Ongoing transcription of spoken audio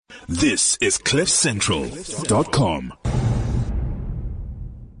This is CliffCentral.com.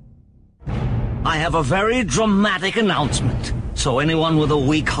 I have a very dramatic announcement, so anyone with a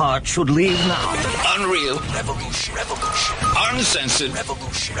weak heart should leave now. Unreal. Revolution. Revolution. Uncensored.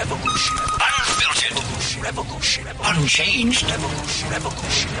 Revolution. Revolution. Unfiltered. Revolution. Revolution. Unchanged. Revolution.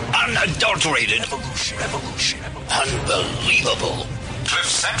 Revolution. Unadulterated. Revolution. Revolution. Unbelievable.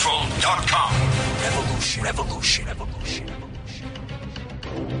 CliffCentral.com. Revolution. Revolution. Revolution.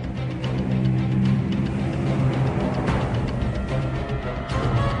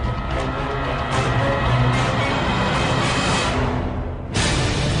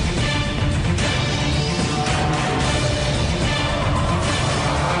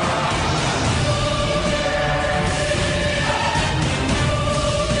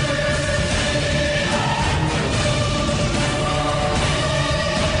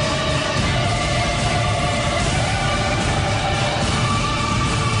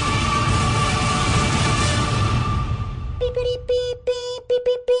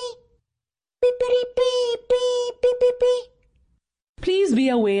 Please be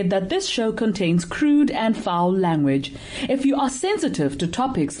aware that this show contains crude and foul language. If you are sensitive to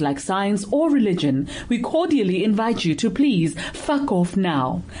topics like science or religion, we cordially invite you to please fuck off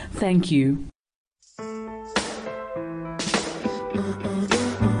now. Thank you.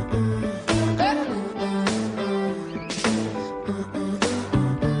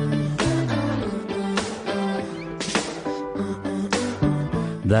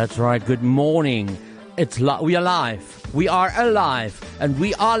 That's right. Good morning. We are live. We are alive, and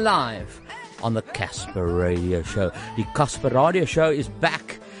we are live on the CasperRadio show. The CasperRadio show is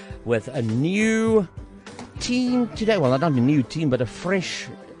back with a new team today. Well, not a new team, but a fresh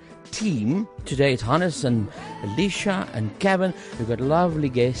team. Today it's Hannes and Alicia and Kevin. We've got lovely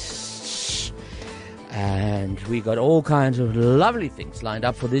guests, and we got all kinds of lovely things lined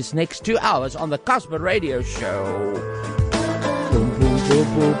up for this next 2 hours on the CasperRadio show.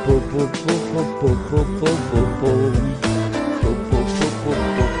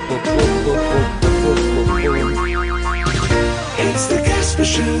 It's the Casper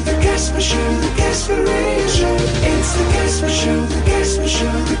Show, the Casper Show, the CasperRadio show. It's the Casper Show, the Casper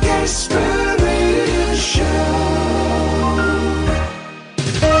Show, the CasperRadio show.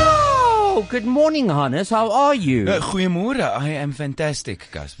 Oh, good morning, Hannes. How are you? Goeiemorgen. I am fantastic,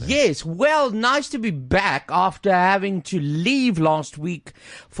 Casper. Yes, well, nice to be back after having to leave last week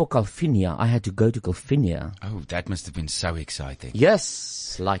for Calvinia. I had to go to Calvinia. Oh, that must have been so exciting.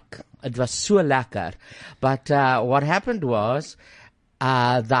 Yes, it was so lekker. But what happened was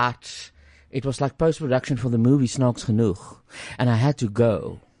that it was like post-production for the movie Snaaks Genoeg. And I had to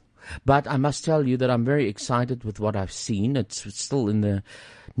go. But I must tell you that I'm very excited with what I've seen. It's still in the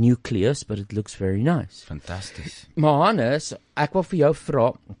nucleus, but it looks very nice. Fantasties. Maar Hannes, ek wil vir jou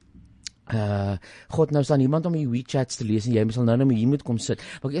vra, God, nou staan iemand om die WeChats te lees en jy sal nou hier moet kom sit.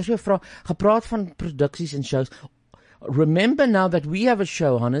 Wil ek eers vir jou vra, gepraat van produksies en shows. Remember now that we have a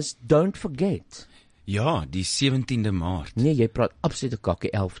show, Hannes, don't forget. Ja, die 17de Maart. Nee, jy praat absolute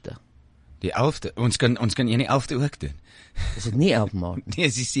kakkie 11de. Die 11de. Ons kan een die 11de ook doen. Is dit nie 11 Maart? Nee,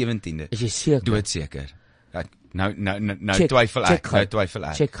 is die 17de. Is jy seker? Doodseker. Nou twyfel ek.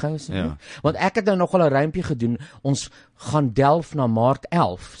 Check gou. Ja. Want ek het nou nogal 'n rympie gedoen. Ons gaan delf na Maart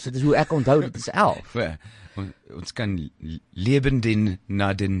 11. So dis hoe ek onthou dit is 11. Ons kan leben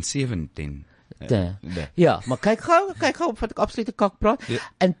na den 17. Ja, maar kyk gou wat ek absolute kak praat. Yeah.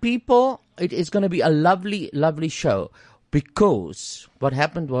 And people, it is going to be a lovely, lovely show. Because what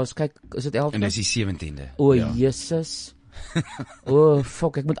happened was, kyk, is dit 11? En dis die 17de. O, ja. Jesus.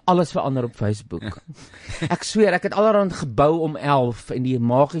 Fuck, ek moet alles verander op Facebook. Ek sweer, ek het allerhand gebou om 11 en die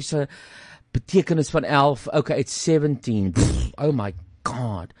magiese betekenis van 11. Okay, it's 17. Oh my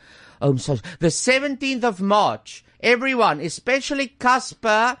God. Oh, I'm so... The 17th of March. Everyone, especially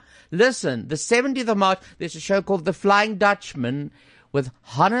Casper, listen, the 17th of March, there's a show called The Flying Dutchman with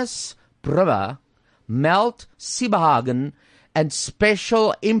Hannes Brugger, Melt Siebehagen, and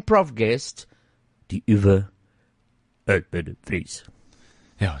special improv guest, die Uwe uit by die Vries.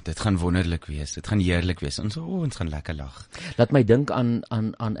 Ja, dit gaan wonderlik wees. Dit gaan heerlik wees. Ons gaan lekker lag. Laat my dink aan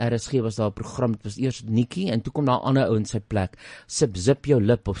RSG was daar 'n program. Dit was eers Nikki en toe kom daar 'n ander ou in sy plek. Zip jou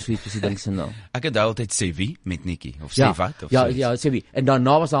lip of so iets was die ding se naam. Ek het altyd sê wie met Nikki of sê wat of so. Ja, sê wie. En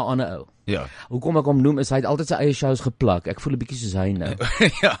daarna was daar 'n ander ou. Ja. Hoekom ek hom noem is hy het altyd sy eie shows geplak. Ek voel 'n bietjie soos hy nou.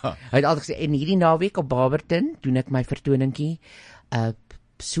 Ja. Hy het altyd gesê en hierdie naweek op Barberton doen ek my vertoningkie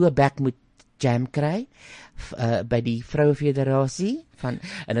so back met jam kry by die Vroue Federasie van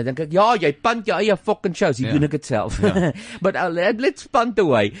en dan dink ek ja, jy punt jou eie fucking shows, jy doen ek dit self. Ja. But let's punt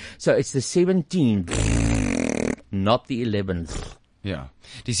away. So it's the 17th, not the 11th. Ja.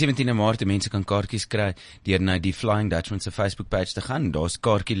 Die 17de Maart, mense kan kaartjies kry deur na die Flying Dutchman se Facebook page te gaan. Daar's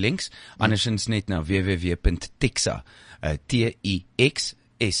kaartjie links. Andersins net na www.tixa, tixsa.co.za.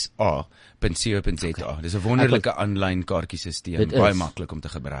 Dis 'n wonderlike aanlyn kaartjiesisteem, baie maklik om te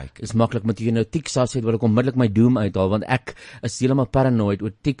gebruik. Is maklik met jy nou Tixa sê, wil ek onmiddellik my doom uithaal, want ek is heeltemal paranoid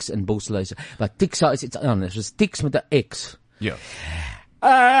oor Tix en bosluise. Maar Tixa is iets anders. Dis Tix met 'n X. Ja.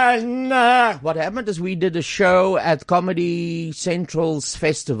 And what happened is we did a show at Comedy Central's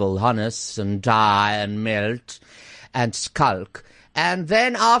festival, Hannes and Die and Melt and Skulk. And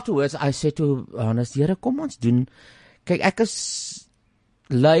then afterwards I said to Hannes, Here, kom ons doen. Kyk, ek is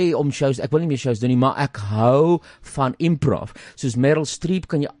lei om shows, ek wil nie meer shows doen nie, maar ek hou van improv. Soos Meryl Streep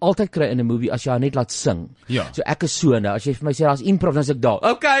kan jy altyd kry in 'n movie as jy haar net laat sing. Ja. So ek is so nou, as jy vir my sê daar's improv, dan sê ek daar,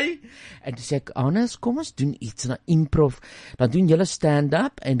 okay. En toe sê ek, Hannes, kom ons doen iets na improv. Dan doen julle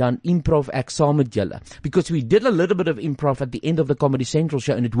stand-up en dan improv ek saam met julle. Because we did a little bit of improv at the end of the Comedy Central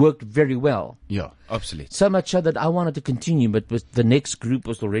show and it worked very well. Ja, absoluut. So much so that I wanted to continue, but the next group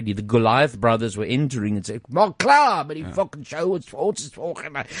was already, the Goliath brothers were entering and said, maar klaar, but die fucking show was for ons is volgende.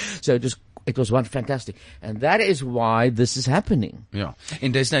 So it was one fantastic. And that is why this is happening. Ja.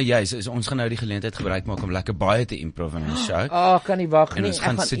 En dis nou juist, is ons gaan nou die geleentheid gebruik maak om lekker baie te improv in ons show. Kan nie wag nie. En ons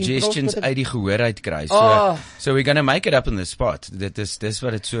gaan suggestions uit die gehoor uit kry. So we're going to make it up on the spot. Dis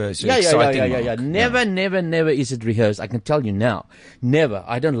wat dit so exciting maak. Ja. Never is it rehearsed. I can tell you now. Never.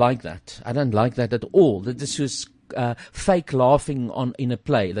 I don't like that. I don't like that at all. That is just fake laughing in a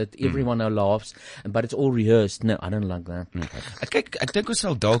play that everyone now laughs, but it's all rehearsed. No, I don't like that. Kyk, ek dink ons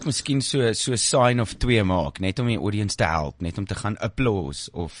sal dalk miskien so sign of 2 maak, net om die audience te help, net om te gaan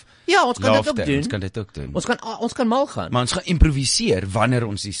applause of ja, ons kan laughter. dit ook doen. Ons kan dit ook doen. Ons kan mal gaan. Maar ons gaan improviseer wanneer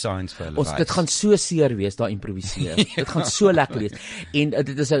ons die signs vir hulle wys. Dit gaan so seer wees daar improviseer. Dit gaan so lekker wees. En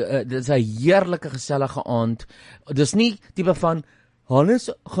dit is 'n heerlike gesellige aand. Dis nie tipe van Hannes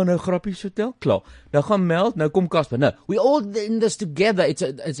gaan nou grappies vertel, klaar. Nou gaan Meld, nou kom Casper. No, we all in this together. It's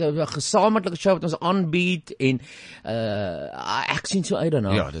a gesamentlike show wat ons aanbied en ek sien so uit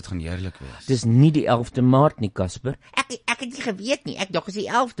daarna. Ja, dit gaan heerlik wees. Dis nie die 11de Maart nie, Casper. Ek het nie geweet nie. Ek dink dit is die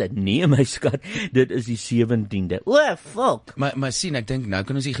 11de. Nee, my skat, dit is die 17de. O, fuck. Maar sien, ek dink nou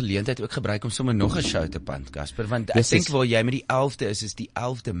kan ons die geleentheid ook gebruik om sommer nog 'n show te pand, Casper, want ek dink waar jy met die 11de is die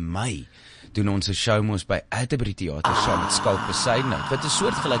 11de Mei. Doen ons 'n show mos by Atterbury Theater saam met Skalk Besaidnout. Wat 'n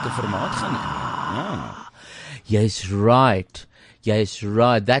soortgelyke formaat gaan hê. Ja. Yes, right.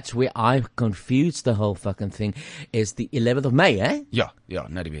 That's where I confused the whole fucking thing. Is the 11th of May, eh? Ja,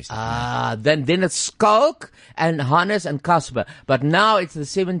 nou die beste. Then it's Skalk and Hannes and Casper. But now it's the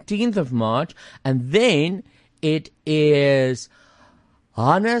 17th of March, and then it is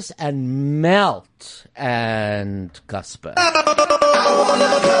Hannes and Melt and Casper. I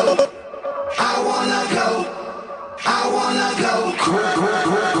wanna go.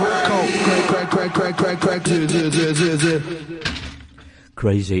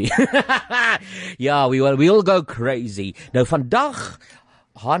 Crazy. Ja, we'll go crazy. Nou vandag,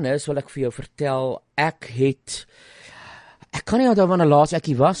 Hannes, wil ek vir jou vertel, ek kan nie onthou wanneer laas ek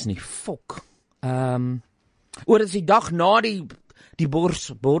hier was nie. Fok. Dit is die dag na die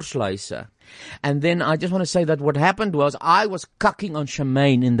borsluise. And then I just want to say that what happened was I was cucking on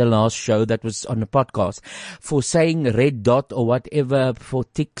Charmaine in the last show that was on the podcast for saying red dot or whatever for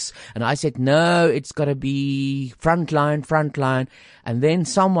ticks. And I said, no, it's got to be frontline. And then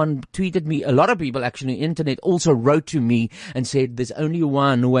someone tweeted me, a lot of people actually on the internet also wrote to me and said there's only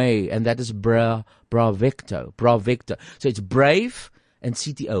one way, and that is Bravecto. So it's brave and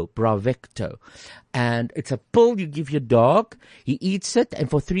CTO, Bravecto. And it's a pill you give your dog. He eats it, and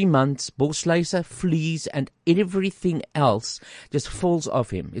for 3 months, bosluise, fleas, and everything else just falls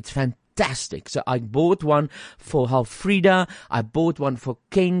off him. It's fantastic. So I bought one for Halfrida. I bought one for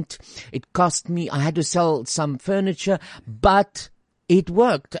Kent. It cost me, I had to sell some furniture, but it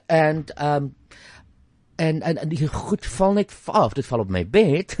worked. And die goed val net af. Dit val op my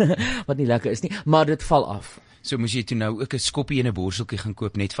bed, wat nie lekker is nie, maar dit val af. So moes jy toe nou ook 'n skoppie en 'n borseltjie gaan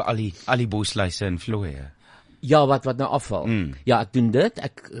koop net vir al die bosluise en vlooie. Ja, wat nou afval. Ja, ek doen dit.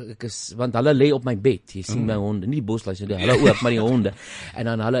 Ek is, want hulle lê op my bed. Jy sien my honde, nie die bosluise nie, hulle ook, maar die honde. En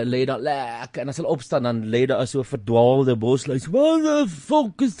dan hulle lê daar lekker en as hulle opstaan dan lê daar so 'n verdwaalde bosluis. What the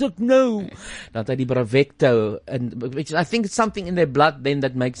fuck is dit nou? Dan het hy die Bravecto and I think it's something in their blood then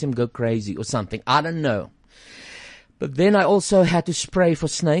that makes him go crazy or something. I don't know. But then I also had to spray for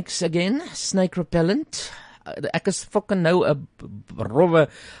snakes again, snake repellent. Ek is fucking nou 'n rowwe,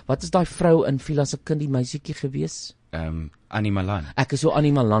 wat is daai vrou in Villa se kind, die meisietjie gewees? Animalan. Ek is so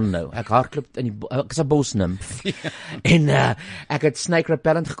Animalan nou. Ek hardloop ek is 'n bosnimf. En ek het snake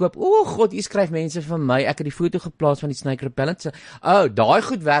repellent gekoop. O God, hier skryf mense vir my. Ek het die foto geplaas van die snake repellent. Daai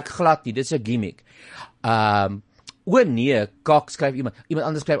goed werk glad nie. Dis 'n gimmick. O nee, kak skryf iemand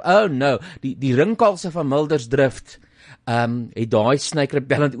anders skryf. Oh no, die ringkalse van Mildersdrift het daai snake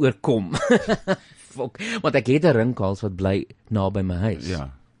repellent oorkom. Fok, want ek het 'n ringkals wat bly naby my huis.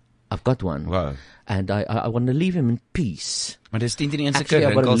 Ja. I've got one. Wow. And I want to leave him in peace. Maar dis nie die enige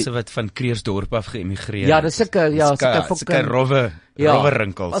rinkelse wat van Kreersdorp af geëmigreer het. Ja, dis sulke rowwe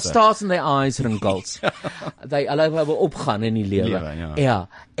rinkelse. Stars in their eyes rinkels. Hulle wil opgaan in die lewe. Ja.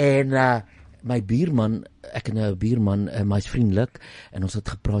 En my buurman, ek en 'n buurman, hy's vriendelik en ons het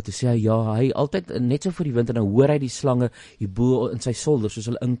gepraat en sê hy altyd net so vir die winter nou hoor hy die slange hier bo in sy solder soos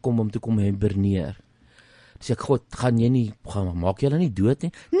hulle inkom om te kom hiberneer. Sê ek, God, maak jy hulle nie dood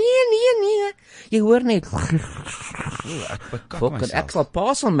nie? Nee. Jy hoor net. Ek bekak myself. Ek sal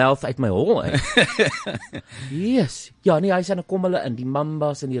parselmouth uit my hol uit. Yes. Ja, nee, hy sê dan kom hulle in, die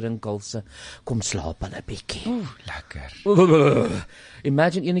mambas en die rinkelse. Kom slaap hulle bietjie. Lekker.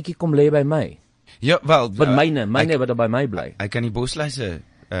 Imagine enetjie kom lê by my. Ja, wel. Wat myne wat by my bly. Hy kan die bosluise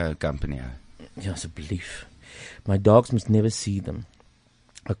company hou. Ja, asseblief. My dogs must never see them.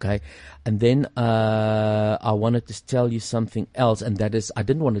 Okay, and then I wanted to tell you something else, and that is, I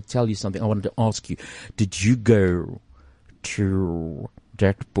didn't want to tell you something. I wanted to ask you, did you go to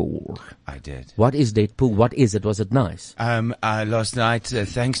Deadpool? I did. What is Deadpool? What is it? Was it nice? Last night,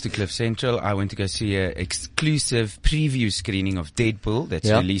 thanks to Cliff Central, I went to go see an exclusive preview screening of Deadpool that's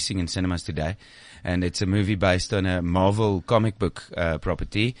releasing in cinemas today. And it's a movie based on a Marvel comic book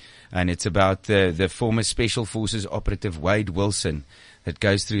property, and it's about the former Special Forces operative Wade Wilson that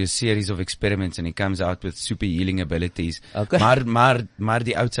goes through a series of experiments and he comes out with super healing abilities. Okay. Maar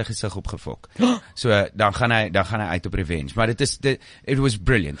die oud sy gesig opgefok. So dan gaan hy uit op revenge. Maar it was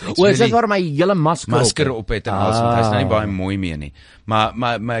brilliant. Is dit waar my hele masker op het en alles, want hy's nou nie baie mooi meer nie.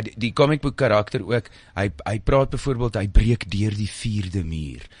 Maar die comic book karakter ook, hy praat byvoorbeeld, hy breek deur die 4de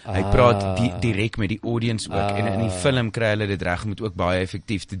muur. Hy praat direk met die audience ook en in die film kry hulle dit reg om dit ook baie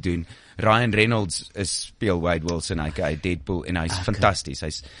effektief te doen. Ryan Reynolds speel Wade Wilson, hy Deadpool en hy's fantasties.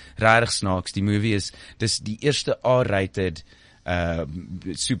 Hy's regtig snaaks. Die movie dis die eerste R-rated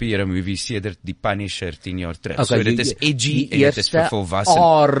superhero movie sedert die Punisher 10 jaar terug. Okay, so dit is edgy en dit is vir volwasse.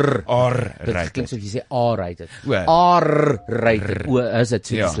 R-rated. Klink soos jy sê R-rated. R-rated. Is dit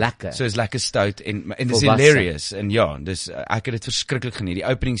so dis lekker. So is lekker stout en dis hilarious en ja, dis ek het dit verskriklik geniet. Die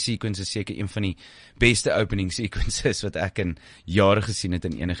opening sequence is seker een van die beste opening sequences wat ek in jare gesien het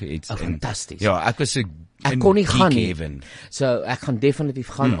in enige iets. Fantasties. Ja, ek was ek kon nie gaan nie. So ek gaan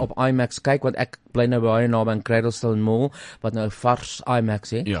definitief gaan op IMAX kyk want ek bly nou baie naby aan Cradlestone Mall wat nou vars IMAX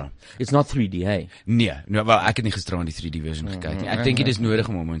het. Ja. It's not 3D, hey. Nee, wel ek het nie gisteraan die 3D version gekyk nie. Ek dink dit is nodig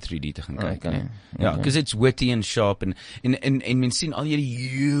om in 3D te gaan kyk. Ja, because it's witty and sharp and mens sien al hierdie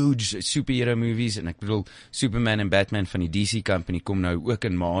huge superhero movies en ek bedoel Superman en Batman van die DC company kom nou ook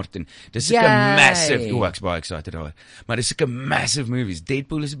in Maart en dis sulke massive, ek's baie excited daar. Maar dis sulke massive movies.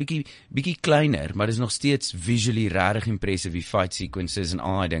 Deadpool is 'n bietjie kleiner, maar dis nog steeds visually regtig impressive, die fight sequences en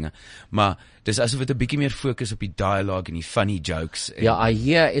al daai dinge. Maar dis asof dit 'n bietjie meer fokus op die dialogue en die funny jokes. I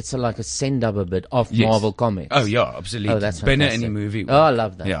hear it's like a send-up a bit of Marvel Comics. Oh yeah, absolutely. That's binne in die movie. Oh, I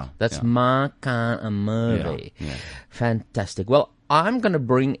love that. Yeah, that's my kind of movie. Yeah. Fantastic. Well, I'm going to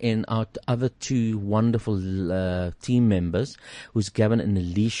bring in our other two wonderful team members, who's Gavin and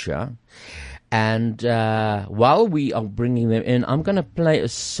Alicia. And while we are bringing them in, I'm going to play a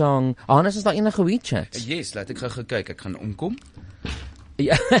song. Hannes, is daar enige WeChat? Yes, laat ek gou kyk. Ek gaan omkom.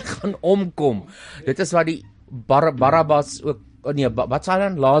 Ja, ek gaan omkom. Dit is wat die Barabbas ook, wat sê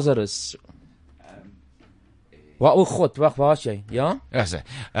dan? Lazarus. God, wag, waar is jy? Ja? Ja, sê.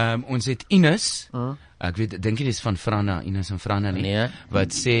 Ons het Ines. Ek dink dit is van Franna, Ines en Franna nie. Nee.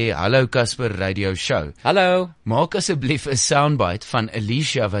 Wat sê, hallo CasperRadio show. Hallo. Maak asseblief 'n soundbite van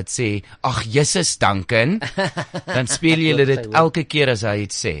Alicia wat sê, ag Jesus Duncan. Dan speel jy dit elke keer as hy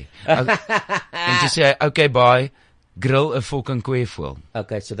dit sê. En jy sê, okay, bye. Grill 'n fucking kweevoël.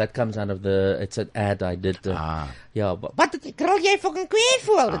 Okay, so that comes out of it's an ad I did. Ja, wat grill jy fucking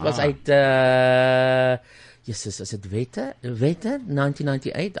kweevoël? Dit was uit Jesus, is dit Wette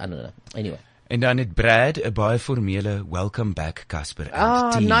 1998? I don't know. Anyway. En dan het Brad 'n baie formele welcome back Casper.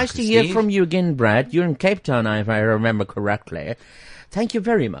 Nice to hear from you again, Brad. You're in Cape Town, if I remember correctly. Thank you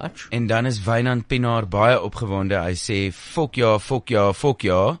very much. En dan is Wynand Pinaar baie opgewonde. Hy sê fok ja,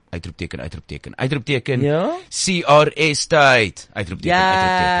 uitroepteken. Ja? CRS tyd.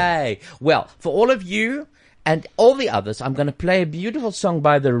 Uitroepteken. Well, for all of you And all the others, I'm going to play a beautiful song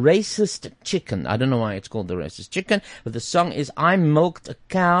by the Racist Chicken. I don't know why it's called the Racist Chicken, but the song is I Milked a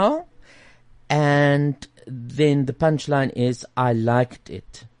Cow, and then the punchline is I liked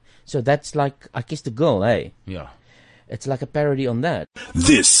it. So that's like I Kissed a Girl, eh? Yeah. It's like a parody on that.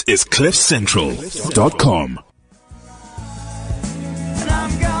 This is CliffCentral.com.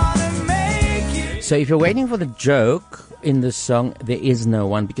 So if you're waiting for the joke in the song, there is no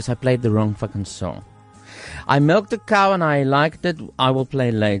one because I played the wrong fucking song. I milked a cow and I liked it. I will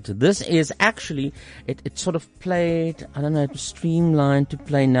play later. This is actually, it sort of played, I don't know, it was streamlined to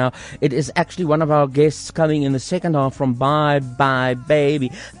play now. It is actually one of our guests coming in the second half from Bye Bye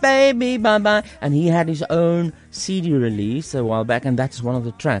Baby. Baby Bye Bye. And he had his own CD release a while back, and that's one of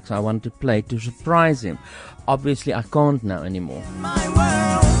the tracks I wanted to play to surprise him. Obviously, I can't now anymore.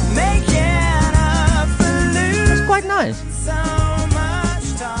 It's quite nice.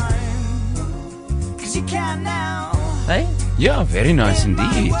 Hey? Yeah, very nice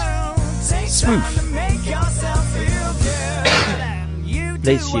indeed. Smooth.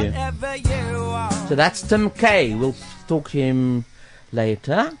 Bless you. So that's Tim K. We'll talk to him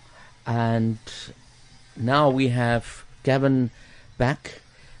later. And now we have Gavin back.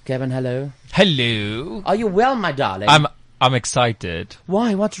 Gavin, hello. Hello. Are you well, my darling? I'm excited.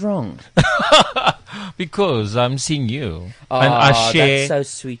 Why? What's wrong? Because I'm seeing you. Oh, and I share, that's so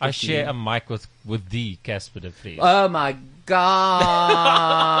sweet. I share a mic with the Casper, please. Oh my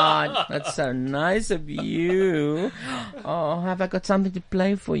God. That's so nice of you. Oh, have I got something to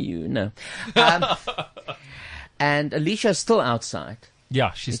play for you? No. And Alicia's still outside.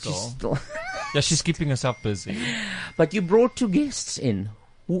 Yeah, she's still. Yeah, she's keeping herself busy. But you brought two guests in.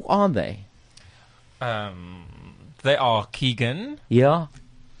 Who are they? They are Keegan. Yeah.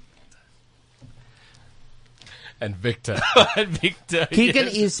 And Victor. Keegan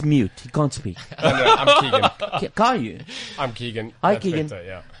is mute. He can't speak. No, I'm Keegan. Can't you? I'm Keegan. Hi, That's Keegan. Victor,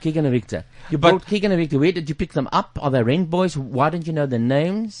 yeah. Keegan and Victor. You brought Keegan and Victor. Where did you pick them up? Are they rent boys? Why don't you know their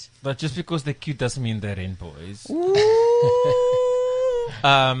names? But just because they're cute doesn't mean they're rent boys.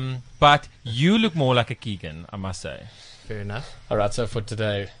 But you look more like a Keegan, I must say. Fair enough. All right, so for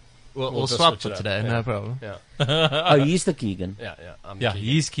today... We'll swap for today, no problem. Yeah. Oh, he's the Keegan. Yeah. Yeah,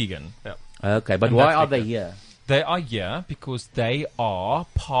 he's Keegan. Yeah. Okay, but why are they here? They are here because they are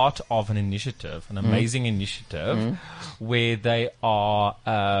part of an initiative, an amazing initiative, where they are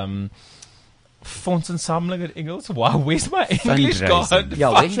fondsensameling in Engels. Wow, where's my English gone?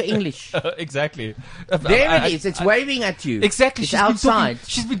 Yeah, where's your English? Exactly. There it is. It's waving at you. Exactly. It's outside.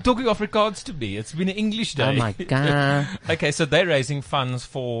 She's been talking Afrikaans to me. It's been an English day. Oh my God. Okay, so they're raising funds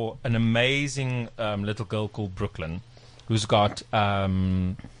for an amazing little girl called Brooklyn, who's got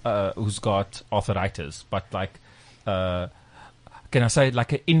arthritis, but like, can I say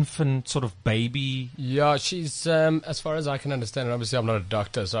like an infant sort of baby? Yeah, she's, as far as I can understand, and obviously I'm not a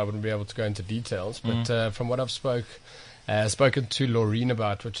doctor, so I wouldn't be able to go into details, but from what I've spoken to Laureen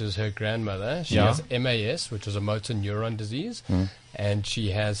about, which is her grandmother, she has MAS, which is a motor neuron disease, and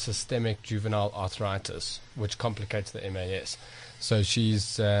she has systemic juvenile arthritis, which complicates the MAS. So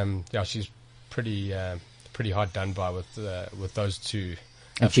she's pretty hard done by with those two.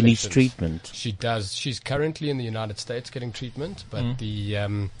 And she needs treatment. She does. She's currently in the United States getting treatment, but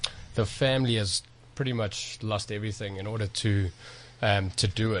the family has pretty much lost everything in order to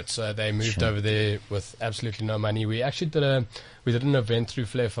do it. So they moved over there with absolutely no money. We actually did an event through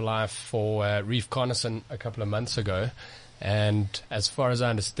Flair for Life for Reef Connaughton a couple of months ago, and as far as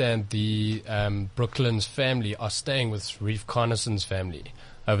I understand, the Brooklyn's family are staying with Reef Connaughton's family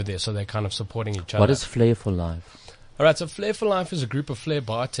over there, so they're kind of supporting each other. What is Flair for Life? All right, so Flair for Life is a group of Flair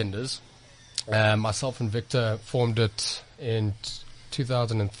bartenders. Myself and Victor formed it in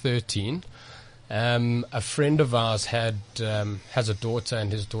 2013. A friend of ours has a daughter,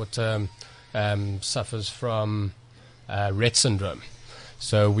 and his daughter suffers from Rett syndrome.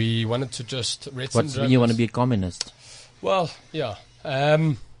 So we wanted to just... You want to be a communist? Well, yeah.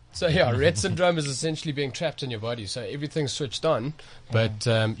 Rett syndrome is essentially being trapped in your body. So everything's switched on, but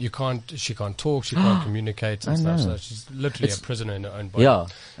she can't talk, she can't communicate and stuff. So she's literally a prisoner in her own body. Yeah.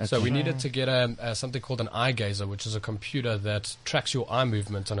 So we needed to get something called an eye gazer, which is a computer that tracks your eye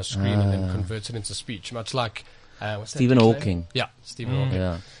movement on a screen and then converts it into speech, much like Stephen Hawking. Yeah, Stephen Hawking.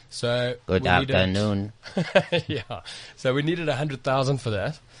 Yeah. So good afternoon. Yeah. So we needed 100,000 for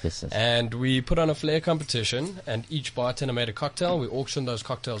that. And we put on a Flair competition, and each bartender made a cocktail. We auctioned those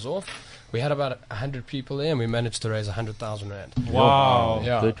cocktails off. We had about 100 people there, and we managed to raise 100,000 rand. Wow.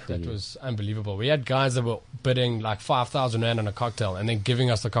 Yeah, Good for that you. was unbelievable. We had guys that were bidding like 5,000 rand on a cocktail and then giving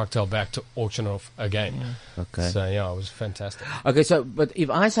us the cocktail back to auction off again. Okay. So yeah, it was fantastic. Okay, so, but if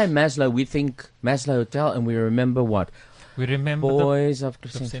I say Maslow, we think Maslow Hotel, and we remember what? We remember Boys of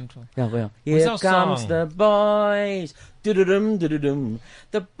Cliff Cliff Central. Yeah, well, What's here our comes song? the boys. Do-do-dum, do-do-dum.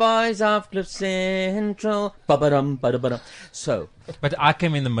 The boys of Cliff Central. Ba-ba-dum, ba-da-ba-dum. So, But I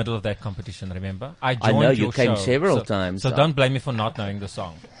came in the middle of that competition, remember? I joined know you your came show. several times. So don't blame me for not knowing the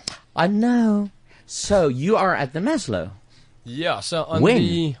song. I know. So, you are at the Maslow. Yeah, so on When?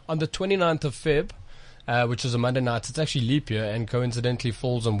 the 29th of Feb, which is a Monday night, it's actually leap year and coincidentally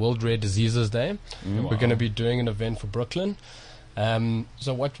falls on World Rare Diseases Day. We're going to be doing an event for Brooklyn.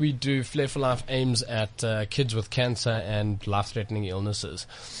 So what we do, Flair for Life aims at kids with cancer and life-threatening illnesses.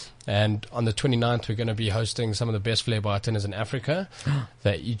 And on the 29th, we're going to be hosting some of the best Flair bartenders in Africa.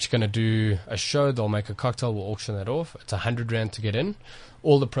 They're each going to do a show. They'll make a cocktail. We'll auction that off. It's 100 Rand to get in.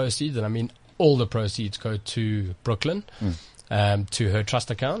 All the proceeds, and I mean all the proceeds, go to Brooklyn, to her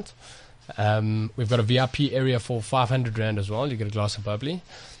trust account. We've got a VIP area for 500 Rand as well. You get a glass of bubbly.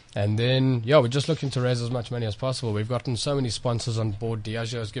 And then, yeah, we're just looking to raise as much money as possible. We've gotten so many sponsors on board.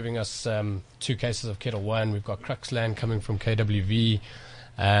 Diageo is giving us 2 cases of Kettle One. We've got Cruxland coming from KWV.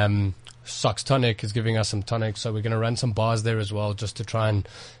 Sox Tonic is giving us some tonic. So we're going to run some bars there as well, just to try and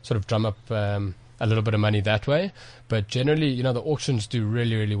sort of drum up a little bit of money that way. But generally, you know, the auctions do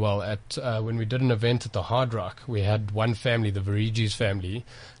really, really well. At when we did an event at the Hard Rock, we had one family, the Varigi's family,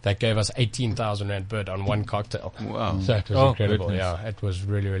 that gave us 18,000 Rand bid on one cocktail. Wow. So it was incredible. Goodness. Yeah, it was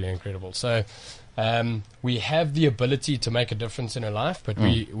really, really incredible. So we have the ability to make a difference in her life, but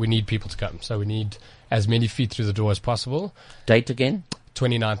we need people to come. So we need as many feet through the door as possible. Date again?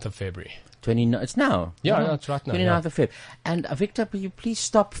 29th of February. 29. It's now. Yeah, no, it's right now. 29th of Feb. And Victor, will you please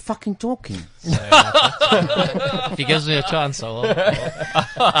stop fucking talking? If he gives me a chance, I will.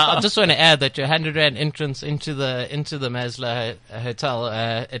 I just want to add that your 100 Rand entrance into the Maslow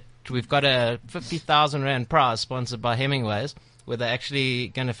Hotel, we've got a 50,000 Rand prize sponsored by Hemingway's, where they're actually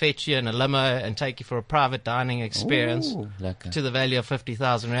going to fetch you in a limo and take you for a private dining experience. Ooh, lekker. To the value of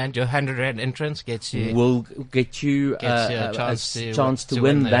 50,000 Rand. Your 100 Rand entrance gets you. Will get you a chance to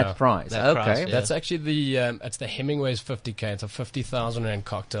win that prize. that Okay. prize, yeah. That's actually it's the Hemingway's 50K. It's a 50,000 Rand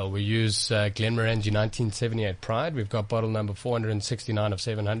cocktail. We use Glenmorangie 1978 Pride. We've got bottle number 469 of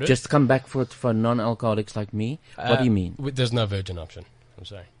 700. Just come back for non-alcoholics like me. What do you mean? There's no virgin option. I'm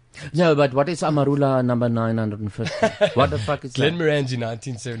sorry. No, but what is Amarula number 950? What the fuck is that? Glenmorangie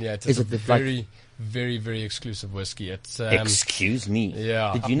 1978 Is is it a the very, very, very exclusive whiskey. It's Excuse me.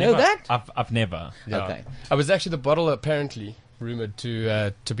 yeah. Did you know that? I've never. Yeah. Okay. I was actually the bottle apparently rumored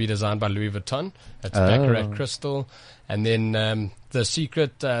to be designed by Louis Vuitton. It's Baccarat Crystal, and then the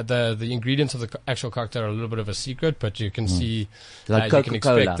secret, the ingredients of the actual cocktail are a little bit of a secret, but you can see Like you can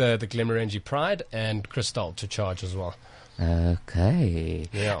Coca-Cola. expect the Glenmorangie Pride and Cristal to charge as well. Okay.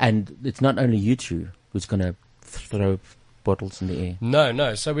 Yeah. And it's not only you two who's going to throw bottles in the air.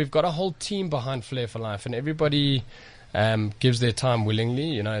 No. So we've got a whole team behind Flair for Life, and everybody gives their time willingly.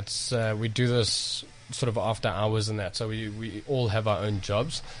 You know, it's we do this sort of after hours and that. So we all have our own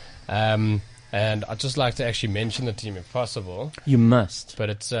jobs. And I'd just like to actually mention the team if possible. You must. But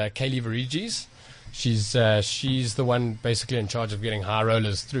it's Kaylee Varigi's. She's the one basically in charge of getting high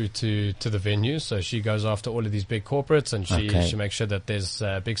rollers through to the venue. So she goes after all of these big corporates, and she makes sure that there's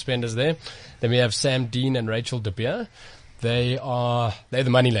big spenders there. Then we have Sam Dean and Rachel De Beer. They're the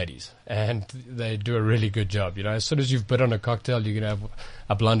money ladies, and they do a really good job. You know, as soon as you've bid on a cocktail, you're gonna have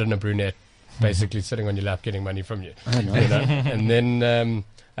a blonde and a brunette basically sitting on your lap getting money from you. I know. You know? And then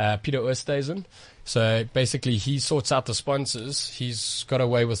Peter Oosthuizen. So basically, he sorts out the sponsors. He's got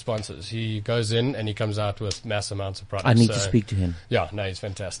away with sponsors. He goes in and he comes out with mass amounts of product. I need to speak to him. Yeah, no, he's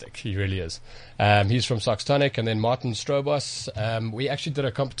fantastic. He really is. He's from Sox Tonic. And then Martin Strobos. We actually did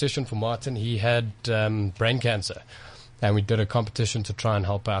a competition for Martin. He had brain cancer. And we did a competition to try and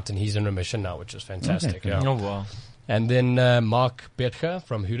help out. And he's in remission now, which is fantastic. Okay. Yeah. Oh, wow. And then Mark Betcher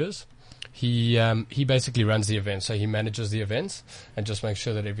from Hooters. He basically runs the event, so he manages the events and just makes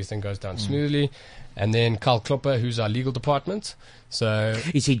sure that everything goes down smoothly. And then Carl Klopper, who's our legal department. So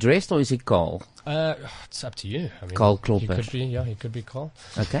Is he dressed or is he Carl? it's up to you. I mean, Carl Klopper. He could be Carl.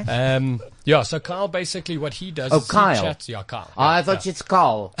 Okay. So Carl basically what he does. Oh, is Kyle. He chats, yeah, Carl. Oh, I thought it's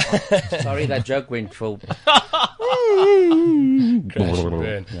Carl. Sorry, that joke went full. Crash and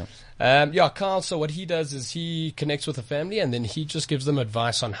burn. Yeah. Carl, so what he does is he connects with the family and then he just gives them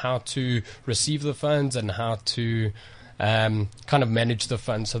advice on how to receive the funds and how to kind of manage the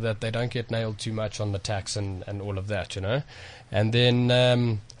funds so that they don't get nailed too much on the tax and all of that, you know. And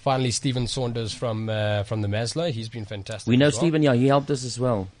then finally, Stephen Saunders from the Maslow, he's been fantastic. We know as well. Stephen, he helped us as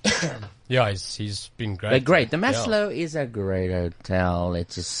well. Yeah, he's been great. They're great. The Maslow is a great hotel.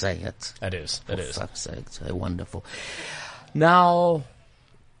 Let's just say it. It is. For fuck's sake, so wonderful. Now,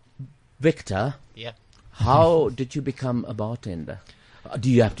 Victor, how did you become a bartender? Do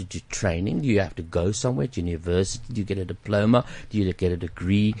you have to do training? Do you have to go somewhere to university? Do you get a diploma? Do you get a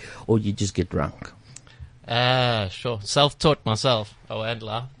degree? Or you just get drunk? Sure. Self-taught myself. I won't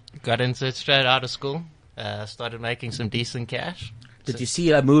lie. Got into it straight out of school. Started making some decent cash. Did you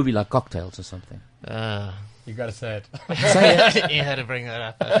see a movie like Cocktails or something? You got to say it. Say it. You had to bring that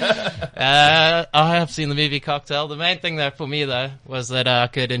up. I have seen the movie Cocktail. The main thing there for me, though, was that I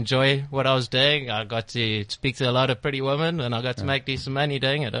could enjoy what I was doing. I got to speak to a lot of pretty women, and I got to make decent money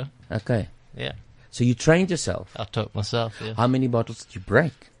doing it. Okay. Yeah. So you trained yourself? I taught myself, yeah. How many bottles did you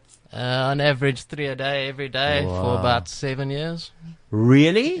break? On average, 3 a day, every day, for about 7 years.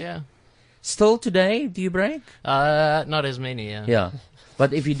 Really? Yeah. Still today, do you break? Not as many, yeah. Yeah.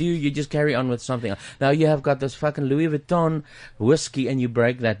 But if you do, you just carry on with something. Now you have got this fucking Louis Vuitton whiskey and you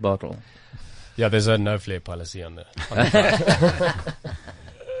break that bottle. Yeah, there's a no-flare policy on the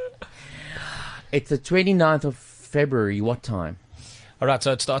It's the 29th of February. What time? All right,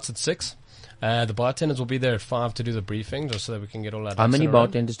 so it starts at 6. The bartenders will be there at 5 to do the briefing, just so that we can get all that. How many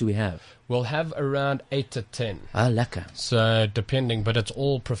bartenders do we have? We'll have around 8 to 10. Ah, lekker. So depending, but it's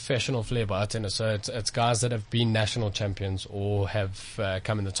all professional flair bartenders. So it's guys that have been national champions or have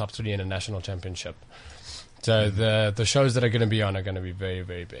come in the top 3 in a national championship. So the shows that are going to be on are going to be very,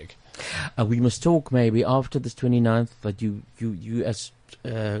 very big. We must talk maybe after this 29th that you as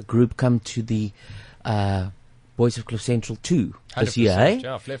a group come to the Boys of Cliff Central 2 this year, eh?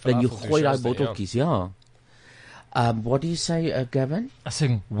 Yeah, then you gooi daai botteltjies, yeah. What do you say, Gavin? I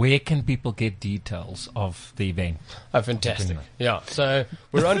think, where can people get details of the event? Oh, fantastic. Yeah, so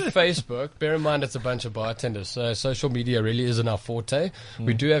we're on Facebook. Bear in mind it's a bunch of bartenders, so social media really isn't our forte.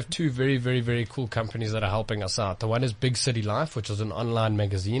 We do have 2 very, very, very cool companies that are helping us out. The one is Big City Life, which is an online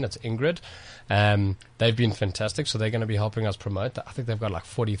magazine. It's Ingrid. They've been fantastic, so they're going to be helping us promote. I think they've got like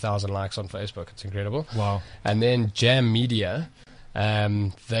 40,000 likes on Facebook. It's incredible. Wow. And then Jam Media.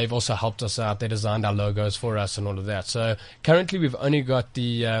 They've also helped us out. They designed our logos for us and all of that. So currently we've only got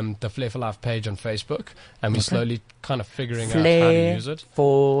the Flair for Life page on Facebook, and we're slowly kind of figuring out how to use it. Flair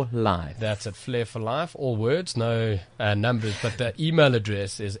for Life. That's it, Flair for Life, all words, no numbers, but the email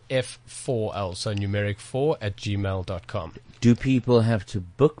address is F4L, so numeric 4 @gmail.com. Do people have to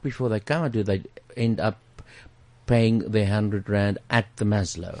book before they come, or do they end up paying their R100 at the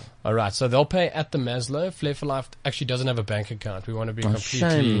Maslow? All right, so they'll pay at the Maslow. Flair for Life actually doesn't have a bank account. We want to be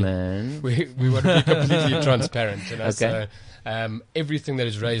shame, man. We want to be completely transparent. You know? Okay. So everything that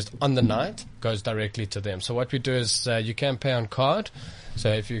is raised on the night goes directly to them. So what we do is you can pay on card. So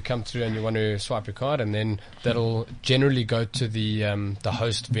if you come through and you want to swipe your card, and then that'll generally go to the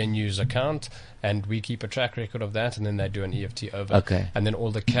host venue's account, and we keep a track record of that, and then they do an EFT over. Okay. And then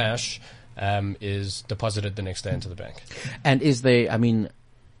all the cash is deposited the next day into the bank. And is there,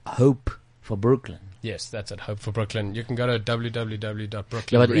 Hope for Brooklyn? Yes, that's it. Hope for Brooklyn. You can go to www.brooklyn.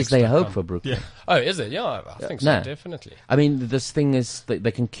 Yeah, but is there hope for Brooklyn? Yeah. Oh, is it? Yeah, I think so, no. Definitely. This thing is,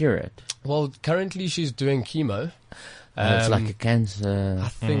 they can cure it. Well, currently she's doing chemo. It's like a cancer. I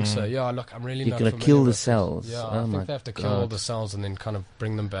think so. Yeah, look, I'm really You're not going to kill the cells. Yeah, I think they have to kill all the cells and then kind of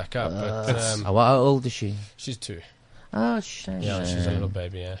bring them back up. How old is she? She's 2. Oh, shame. Yeah, she's a little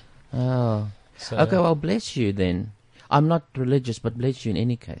baby, yeah. Oh. So, okay, well, bless you then. I'm not religious, but bless you in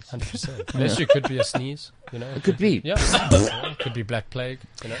any case. 100%. Bless you could be a sneeze, you know. It could be. Yeah. It could be Black Plague,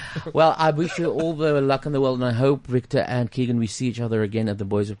 you know. Well, I wish you all the luck in the world, and I hope, Victor and Keegan, we see each other again at the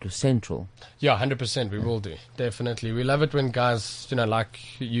Boys of Cliff Central. Yeah, 100%. We will do. Definitely. We love it when guys, like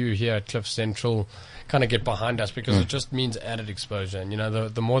you here at Cliff Central, kind of get behind us, because it just means added exposure. And,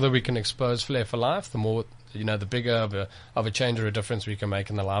 the more that we can expose Flair for Life, the more, the bigger of a change or a difference we can make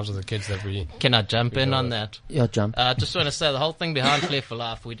in the lives of the kids that we... Can I jump in on that? Yeah, jump. I just want to say the whole thing behind Flair for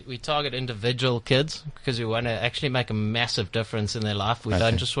Life, we target individual kids because we want to actually make a massive difference in their life. We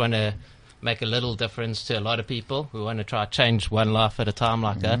don't just want to make a little difference to a lot of people. We want to try to change one life at a time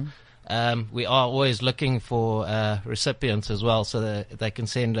like that. We are always looking for recipients as well, so that they can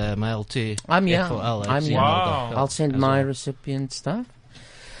send a mail to F4L. Wow. I'll send my recipient stuff,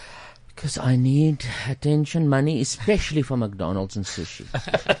 because I need attention, money, especially for McDonald's and sushi.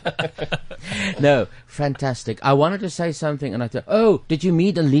 No, fantastic. I wanted to say something, and I thought, did you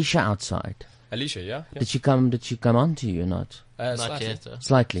meet Alicia outside? Alicia, yeah? Did she come on to you or not? Not Slightly. yet.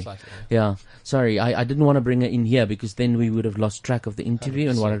 Slightly. Yeah. Sorry, I didn't want to bring her in here because then we would have lost track of the interview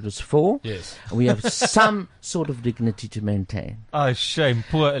 100%. And what it was for. Yes. We have some sort of dignity to maintain. Oh, shame.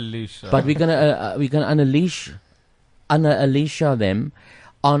 Poor Alicia. But we're gonna unleash them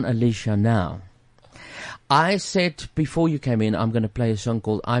on Alicia now. I said before you came in, I'm going to play a song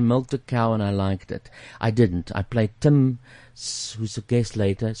called I Milked a Cow and I Liked It. I didn't. I played Tim, who's a guest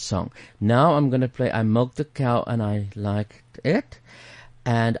later, song. Now I'm going to play I Milked a Cow and I Liked It.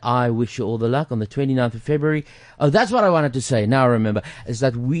 And I wish you all the luck on the 29th of February. Oh, that's what I wanted to say. Now I remember. Is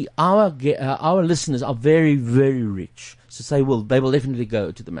that our listeners are very, very rich. So they will definitely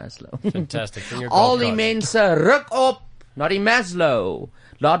go to the Maslow. Fantastic. Al die mense, ruk op na die Maslow.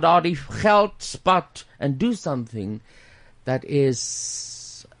 Laat daar die geld spat and do something that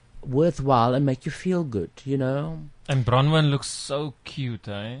is worthwhile and make you feel good, you know. And Bronwyn looks so cute,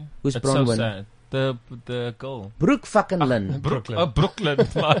 eh? Who's it's Bronwyn? So sad. The girl. Brooke fucking Lynn. Brooklyn. Brooklyn.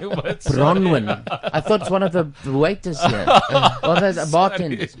 My word. Bronwyn. I thought it's one of the waiters here. Or the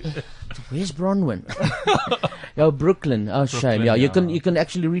bartenders. Where's Bronwyn? Brooklyn. Oh, shame. Yeah, you can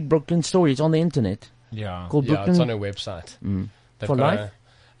actually read Brooklyn's story. It's on the internet. Yeah. Called Brooklyn. It's on her website. For life?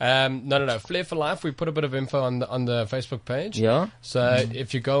 No. Flair for Life. We put a bit of info on the Facebook page. Yeah. So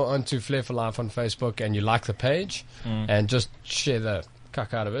if you go onto Flair for Life on Facebook and you like the page and just share the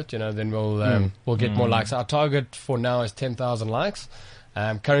cuck out of it, then we'll get more likes. Our target for now is 10,000 likes.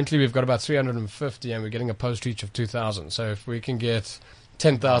 Currently we've got about 350 and we're getting a post reach of 2,000. So if we can get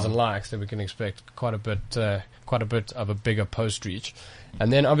 10,000 likes, then we can expect quite a bit of a bigger post reach.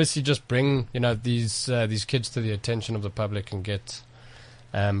 And then obviously just bring these kids to the attention of the public and get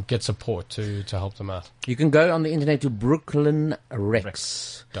support to help them out. You can go on the internet to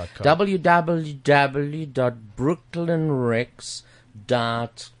BrooklynRex.com.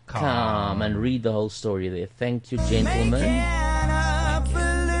 www.brooklynrex.com and read the whole story there. Thank you, gentlemen.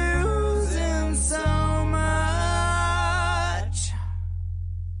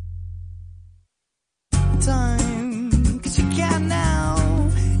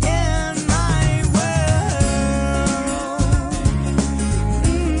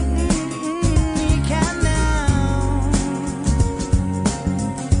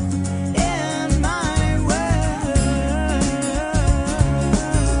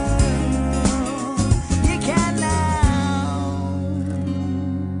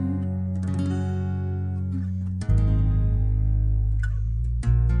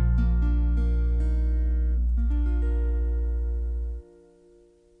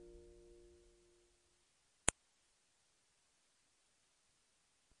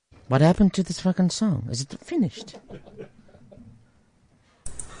 What happened to this fucking song? Is it finished?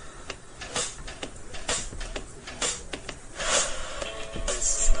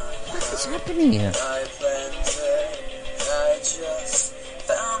 What is happening here? I just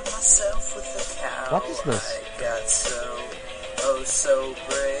found myself with a cow. What is this? I got so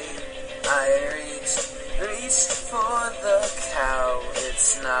brave. I reached for the cow.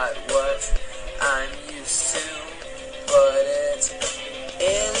 It's not what I'm used to, but it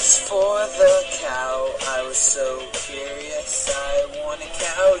is for the cow. I was so curious, I wanted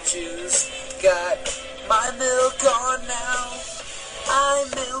cow juice. Got my milk on now. I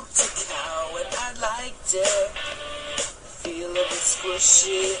milked a cow and I liked it. Feel a bit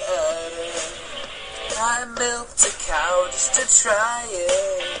squishy udder. I milked a cow just to try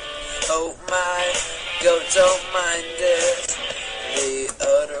it. Hope my goat don't mind it. The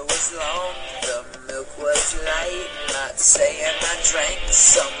udder was long, the milk was light. Not saying I drank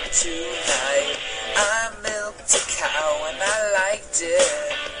some tonight. I milked a cow and I liked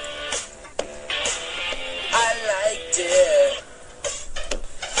it. I liked it.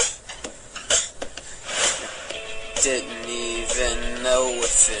 Didn't even know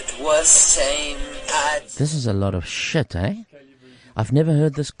if it was tame. This is a lot of shit, eh? I've never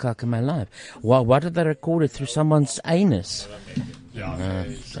heard this cock in my life. Why did they record it through someone's anus?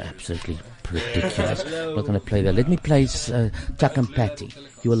 It's absolutely ridiculous. I'm not going to play that. Let me play Chuck and Patty.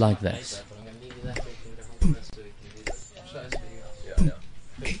 You will like this.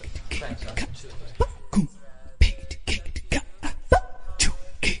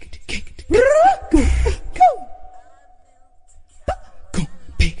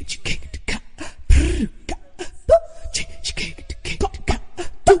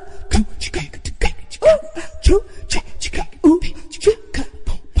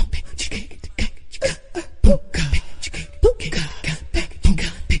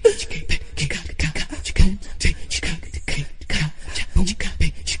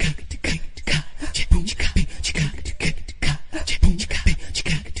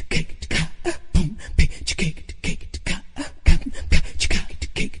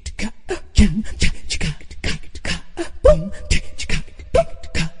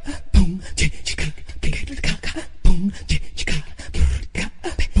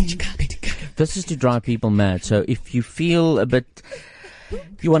 This is to drive people mad. So if you feel a bit,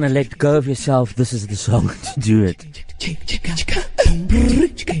 you want to let go of yourself, this is the song to do it.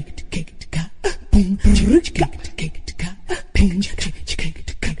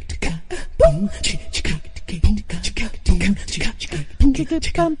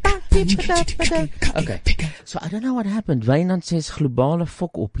 Okay, so I don't know what happened. Wynand says globale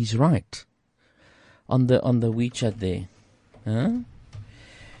fok op. He's right on the WeChat there. Huh?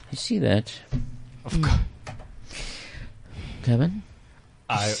 You see that? Of course. Kevin?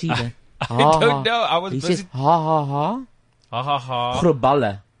 You see that? I don't know. I was He busy. says ha ha ha. Ha ha ha.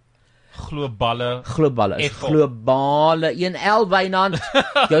 Globale. Globale. Is globale. In L, Wynand.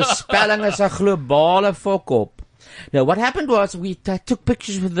 Jou spelling is 'n globale fok op. Now, what happened was we took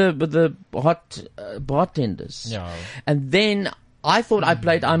pictures with the hot bartenders. Yeah. And then I thought I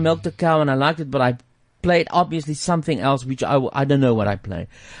played I Milked a Cow and I liked it, but I played obviously something else, which I don't know what I played.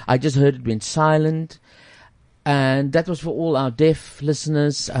 I just heard it went silent. And that was for all our deaf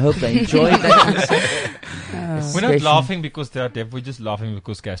listeners. I hope they enjoyed that. We're not laughing because they're deaf. We're just laughing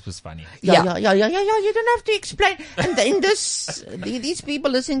because Casper's funny. Yeah. You don't have to explain. And in this, these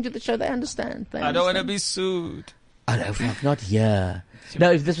people listening to the show, they understand. I don't want to be sued. Oh, no, fuck, not here.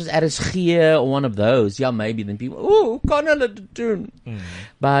 No, if this was RSG or one of those, yeah, maybe then people, oh, kan hulle dit doen?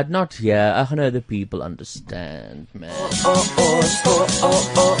 But not here. I know the people understand, man.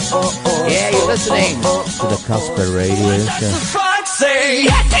 Yeah, you're listening to the CasperRadio show.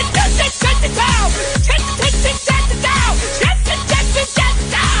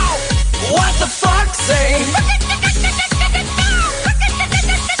 What the fuck say?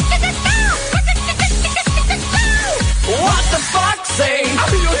 What the fuck say? I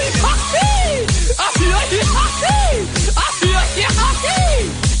feel it hockey. I feel it hockey. I feel it hockey.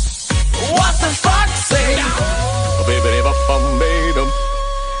 What the fuck say?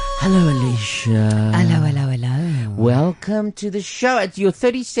 Hello, Alicia. Hello. Welcome to the show. At your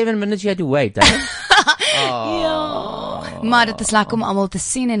 37 minutes you had to wait, eh? Ja, maar dit is lekker om almal te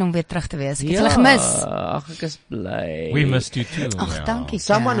sien en om weer terug te wees. Ek het hulle gemis. Ag, ek is bly. We missed you too. Ag, dankie.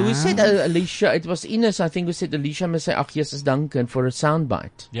 Someone who said Alicia, it was Ines, I think, who said Alicia must say, ag, Jesus, dankie for a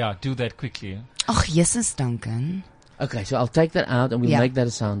soundbite. Yeah, do that quickly. Ag, Jesus, dankie. Okay, so I'll take that out and we'll make that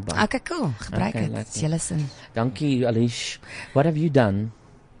a soundbite. Okay, cool. Gebruik dit. Dit is julle sin. Dankie, Alicia. What have you done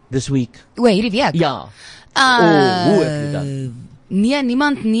this week? O, hierdie week? Ja. Hoe heb jy dan? Nee,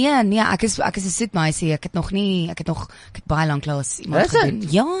 niemand, nee, ek is 'n soet meisie, ek het baie lank laas iemand gedoen.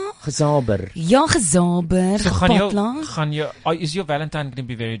 Ja. Gesaber. Ja, gesaber. So gaan jy, is your Valentine going to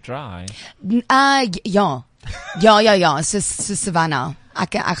be very dry? Ja, so Savannah.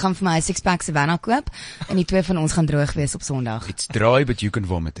 Ek gaan vir my 'n 6-pack Savannah koop en die twee van ons gaan droog wees op Sondag. It's dry but you can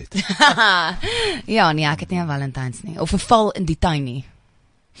vomit it. Ja, nee, ek het nie 'n Valentine's nie of 'n val in die tuin nie.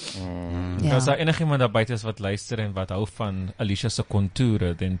 Ja. As daar enigiemand daar buite is wat luister en wat hou van Alicia se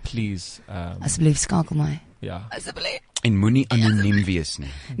kontoure, then please asseblief skakel my. Ja. Asseblief. En moenie anoniem wees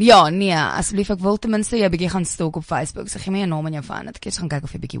nie. Ja, nee, asseblief, ek wil ten minste jou 'n bietjie gaan stalk op Facebook. So gee my 'n naam en jou van dat ek eers gaan kyk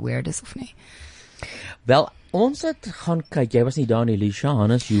of jy bietjie weird is of nie. Wel, ons het gaan kyk. Jy was nie daar nie, Alicia.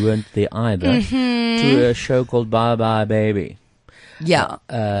 Hannes, you weren't there either. To a show called Bye Bye Baby. Yeah.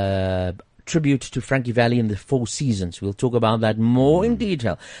 Tribute to Frankie Valli and the Four Seasons. We'll talk about that more in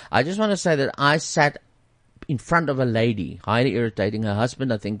detail. I just want to say that I sat in front of a lady, highly irritating. Her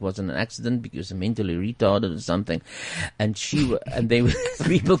husband, I think, was in an accident because he was mentally retarded or something. And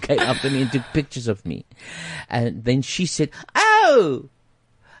people came up to me and took pictures of me. And then she said, oh,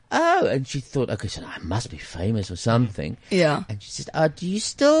 and she thought, okay, so I must be famous or something. Yeah. And she said, do you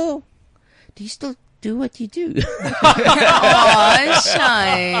still do what you do? Oh,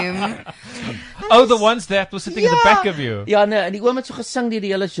 shame. Oh, the ones that were sitting in the back of you. Ja, nee, en die oom het so gesing die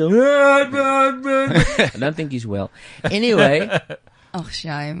hele show. I don't think he's well. Anyway. Oh,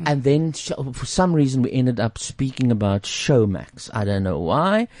 shame. And then, for some reason, we ended up speaking about Showmax. I don't know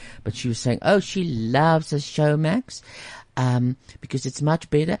why, but she was saying, she loves the Showmax. Because it's much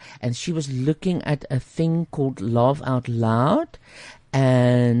better. And she was looking at a thing called Laugh Out Loud.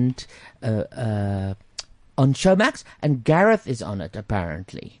 And on Showmax, and Gareth is on it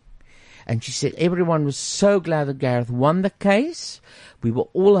apparently. And she said everyone was so glad that Gareth won the case. We were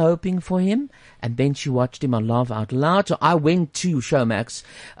all hoping for him. And then she watched him on Laugh Out Loud. So I went to Showmax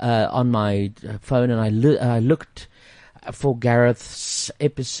on my phone and I looked for Gareth's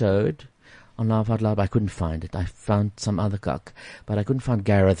episode on Laugh Out Loud. I couldn't find it. I found some other cock, but I couldn't find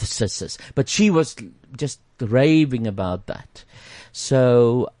Gareth's sisters. But she was just raving about that.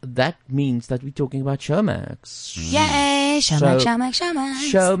 So that means that we're talking about Showmax. Yay! Showmax.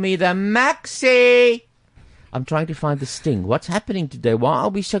 Show me the Maxi. I'm trying to find the sting. What's happening today? Why are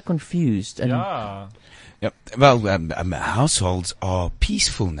we so confused? And Yep. Well, households are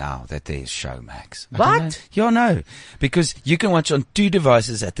peaceful now that there's Showmax. What? Yeah, no. Because you can watch on 2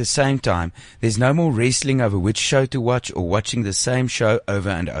 devices at the same time. There's no more wrestling over which show to watch or watching the same show over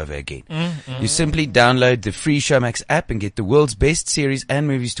and over again. You simply download the free Showmax app and get the world's best series and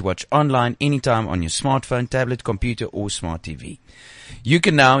movies to watch online anytime on your smartphone, tablet, computer or smart TV. You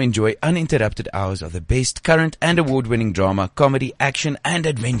can now enjoy uninterrupted hours of the best current and award-winning drama, comedy, action and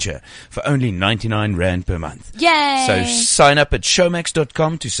adventure for only 99 Rand per month. Yay! So sign up at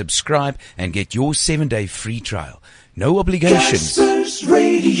showmax.com to subscribe and get your 7-day free trial. No obligations. Casper's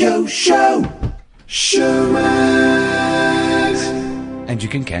Radio Show. Showmax. And you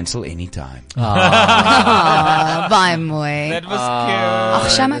can cancel anytime. Baie mooi. That was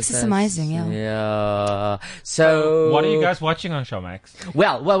cute. Showmax is amazing, yeah. Yeah. So what are you guys watching on Showmax?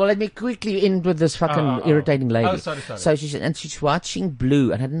 Well, let me quickly end with this fucking irritating lady. Oh, sorry. So she's watching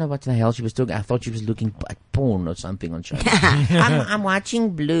Blue, and I don't know what the hell she was doing. I thought she was looking at porn or something on Showmax. I'm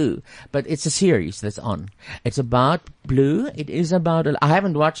watching Blue, but it's a series that's on. It's about Blue. It is about. I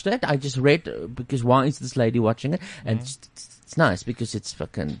haven't watched it. I just read because why is this lady watching it? And it's nice because it's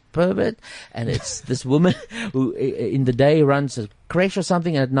fucking pervert, and it's this woman who in the day runs a crash or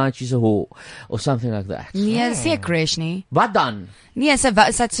something, and at night she's a whore or something like that. Nee, dis nie 'n crash nie. Wat dan? Nee,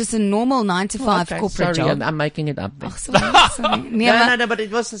 sy's just a normal 9 to 5 corporate sorry, job. I'm making it up. Ag, sorry. Nee, No, but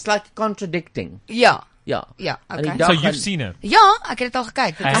it was just like contradicting. Ja. Ja. Ja, En die okay. dag So gaan- you've seen it? Ja, ek het dit al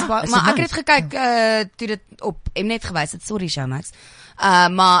gekyk. Dit is Huh? maar ek het dit gekyk toe dit op Mnet gewys het. Sorry Showmax.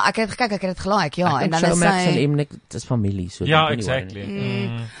 Maar ek het dit gekyk, ek het dit gelike, ja, Ek en dink dan is Showmax en sy Mnet, dis familie, so Ja, don't worry. exactly.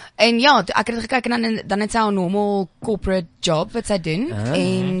 en ja, ek het dit gekyk en dan het sy 'n normal corporate job wat sy doen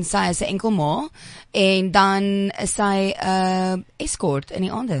en sy is 'n enkel ma en dan is sy escort in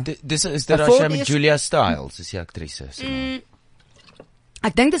die aande. Dis is dit Voor as jy die met is- Julia Stiles, is die aktrise se naam.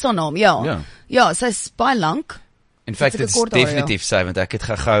 Ek dink dis haar naam, ja. Ja. Ja, sy's baie lank. In feite Dit is dit's kort haar, definitief sy, want ek het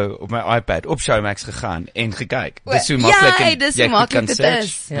gou op my iPad op Showmax gegaan en gekyk. Dis so Ja, maklik en dis jy hoe maklik kan dit search.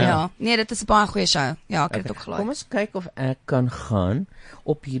 is. Ja. Nee, dit is 'n baie goeie show. Ja, ek het dit ook Kom gelike. ons kyk of ek kan gaan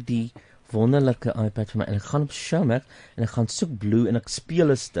op hierdie wonderlike iPad van my en ek gaan op Showmax en ek gaan soek Blue en ek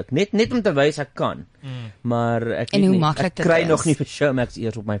speel 'n stuk. Net om te wys ek kan. Maar ek En weet hoe nie, maklik ek dit kry is. nog nie vir Showmax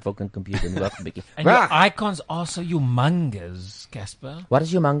eers op my fucking computer nie. Wag 'n bietjie. And your icons are so humongous, Casper. Wat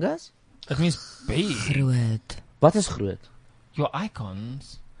is humongous? That means big. Groot. Wat is groot? Your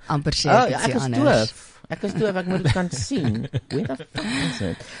icons. Amper sê Oh, dit ja, ek is doof. Ek moet dit kan sien. Where the fuck is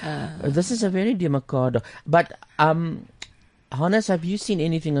it? This is a very dear But Hannes, have you seen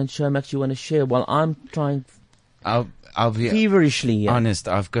anything on Showmax you want to share while I'm trying I'll be feverishly? honest,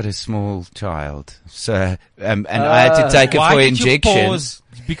 I've got a small child. So and I had to take her Why for did you injections. pause?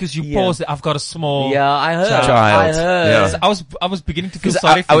 Because you paused. I've got a small. Yeah, I heard. Child. I heard. Yeah. I was beginning to feel Because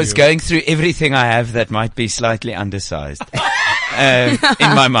sorry for I was you. going through everything I have that might be slightly undersized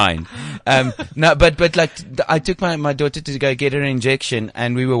in my mind. No, but like I took my daughter to go get her injection,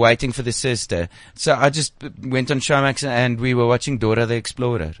 and we were waiting for the sister. So I just went on Showmax and we were watching Dora the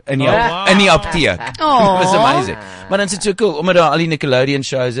Explorer in die apteek. It was amazing. Maar dan is dit so cool omdat daar al die Nickelodeon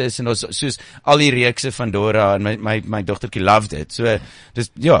shows is en ons soos al die reekse van Dora en my dogtertjie loved it. So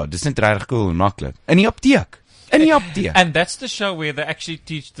dis net regtig cool en maklik. In die apteek. And that's the show where they actually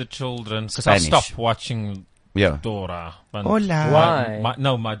teach the children. Because I Spanish. stopped watching Yeah. Dora. Hola.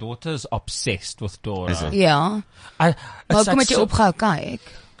 Why? My daughter's obsessed with Dora. Is it? Ja. Maar Maar kom met jy opgehou kyk.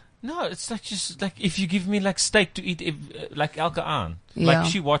 No, it's like just like if you give me like steak to eat, like elke aand. Yeah. Like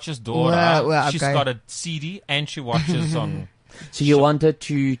she watches Dora. Well, She's okay. got a CD and she watches on. So you wanted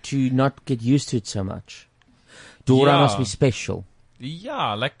to not get used to it so much. Dora Yeah. must be special.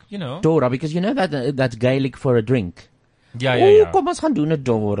 Yeah, like you know. Dora, because you know that's Gaelic for a drink. Yeah. Kom ons gaan doen 'n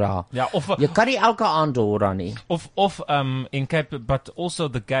Dora. Yeah, Jy kan nie elke aand Dora nie. Of in Cape, but also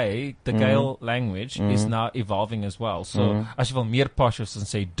the Gael language is now evolving as well. So as je wil meer posh is dan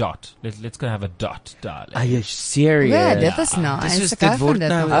say dot. Let's go have a dot, darling. Are you serious? Ja, dit is nice. Dis Ek hou dit van word dit.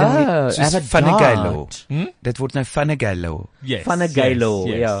 nou Oh, soos have a van 'n gay law. dot. Dit word nou van 'n gay law. Yes. Van 'n gay law,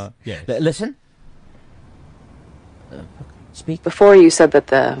 yes, yeah. yes. Listen. Speak. Before you said that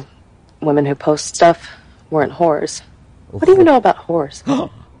the women who post stuff weren't whores. What do you know about whores?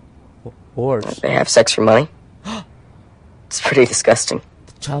 Horse. They have sex for money. It's pretty disgusting.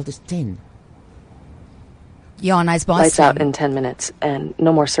 The child is 10. Ja, en hy's baie Lights slim. out in 10 minutes, and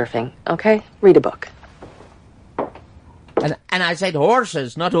no more surfing, okay? Read a book. And I said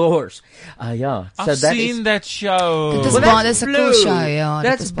horses, not horse. Yeah. I've seen that show. Dit is Well, baie, that's dis 'n blue. cool show, ja.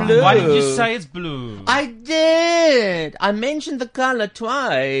 That's dit is baie- blue. Why did you say it's blue? I did. I mentioned the color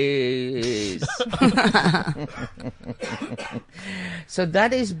twice. So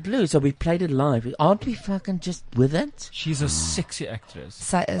that is blue. So we played it live. Aren't we fucking just with it? She's a sexy actress.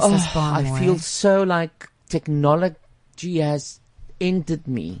 Sy is Oh, I baie mooi. feel so like technology has entered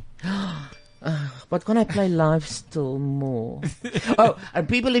me. But can I play live still more? Oh, and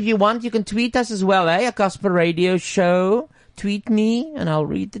people, if you want, you can tweet us as well, eh? A CasperRadio show. Tweet me, and I'll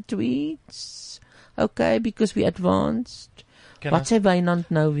read the tweets. Okay, because we advanced. Wat sê Wynand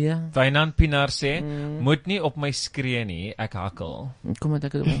nou weer? Wynand Pinaar sê, moet nie op my skree nie, ek hakkel. Kom maar,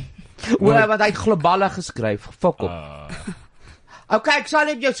 ek het hom. Wat hy het globale geskryf. Fok op. Okay, ek sal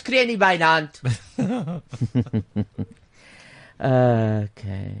net jou skree nie, Wynand.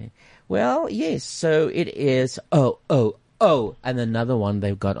 Okay. Well, yes, so it is. Oh, and another one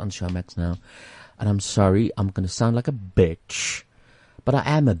they've got on Showmax now. And I'm sorry, I'm going to sound like a bitch, but I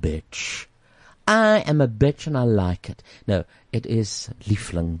am a bitch. I am a bitch and I like it. No, it is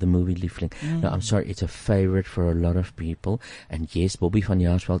Liefling, the movie Liefling. No, I'm sorry, it's a favorite for a lot of people. And yes, Bobby van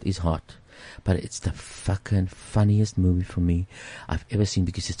Jaarsveld is hot. But it's the fucking funniest movie for me I've ever seen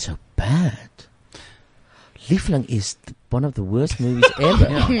because it's so bad. Liefling is one of the worst movies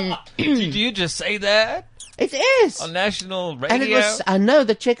ever. Did you just say that? It is. On national radio? And it was, I know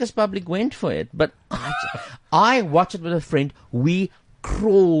the Czech Republic went for it, but I watched it with a friend. We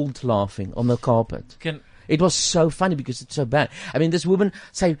crawled laughing on the carpet. It was so funny because it's so bad. I mean, this woman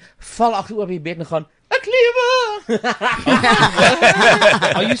say, val agter op die bed en gaan, ek lewe.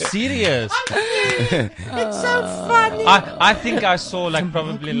 Are you serious? It's so funny. I think I saw like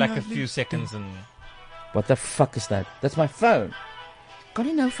probably like a few seconds and... What the fuck is that? That's my phone. Kan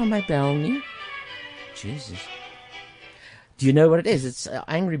jy nou van my bel nie? Jesus. Do you know what it is? It's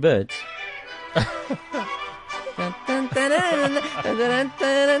Angry Birds.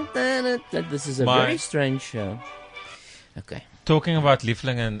 This is a very strange show. Okay. Talking about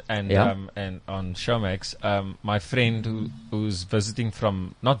Liefling and Yeah. and on Showmax, my friend who's visiting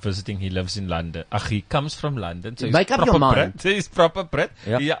from, not visiting, he lives in London. He comes from London, so he's Make up proper your mind. Brit. He's proper Brit.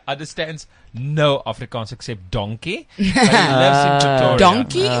 Yeah. He understands no Afrikaans except donkey. But he lives in Pretoria.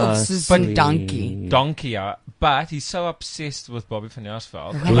 Donkey of soos donkey? Donkey, yeah. But he's so obsessed with Bobby van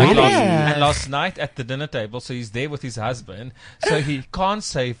Jaarsveld. Really? And last night at the dinner table, so he's there with his husband, so he can't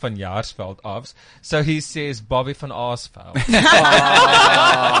say van Jaarsveld of, so he says Bobby van Arsveld.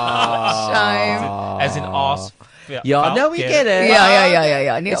 As in arse. Yeah, no, we get it.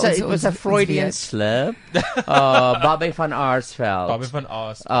 Ja. Nee, It was a Freudian slip. Bobby van Arsveld. Bobby van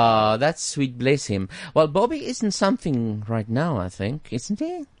Arsveld. That's sweet, bless him. Well, Bobby isn't something right now, I think, isn't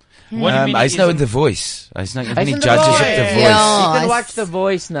he? What do you mean Hy's nou in The Voice. Hy's nou een van die He's in The judges Voice. op The Voice. Ja. You can watch The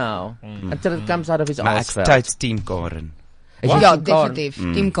Voice now until it comes out of his Maar ek Arsveld. tyds Team Karen. Is it Ja, Team Karen?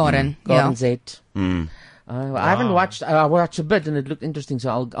 definitief. Team Karen. Ja. Karen Z. I haven't watched. I watched a bit and it looked interesting, so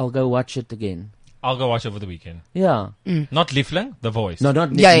I'll go watch it again. I'll go watch over the weekend. Yeah. Not Liefling, The Voice. No,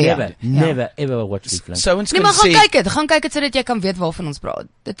 not Ja. never ever watch Liefling. Sou ons Nee, kan maar gaan sê kyk dit. Gaan kyk dit sodat jy kan weet waarvan ons praat.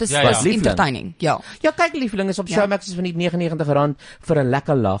 Dit is Ja, ja. is Liefling. entertaining. Ja. Ja, kyk Liefling is op Showmax is van die R99 vir 'n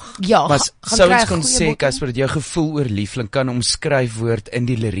lekker lag. Ja, Maar gaan sou kry ons een kon goeie sê boeking. Casper dat jou gevoel oor liefling kan omskryf word in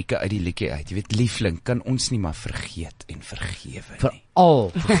die lirieke uit die liedjie uit. Jy weet liefling kan ons nie maar vergeet en vergewe Vir nie.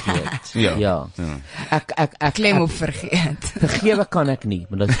 al vergeet. Ja. Ek Klem op vergeet. vergewe kan ek nie,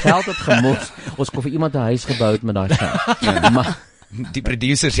 want dit geld het gemors. Ons kon vir iemand 'n huis gebou het met daai geld. Maar Die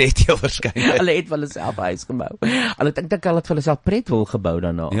producers het jou waarskynlik. hulle het vir hulle self 'n huis gebou. Hulle dink hulle het vir hulle self Pretwil gebou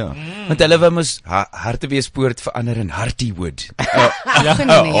daarna. Ja. Want hulle wou mos Hartbeespoort verander in Hartiewood.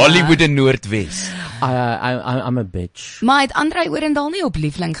 Nee. Hollywood in Noordwes. I'm a bitch. Maar het Andrei Orendaal nie op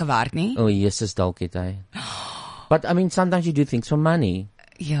Liefling gewerk nie? Oh, Jesus, dalk het hy. But I mean, sometimes you do things for money.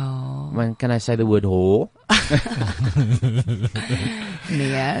 Ja. When can I say the word whore?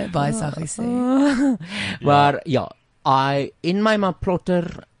 Nee, baie sag gesê. Maar ja, in my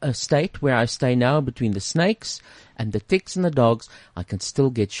Maplotter estate where I stay now between the snakes and the ticks and the dogs, I can still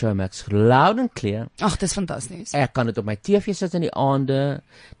get Showmax loud and clear. Ag, dis fantasties. Ek kan dit op my TV sit in die aande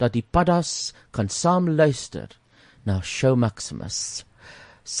dat die paddas kan saam luister na Showmaximus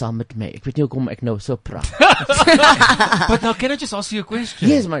saam met my. Ek weet nie hoekom ek nou so praat. But now, can I just ask you a question?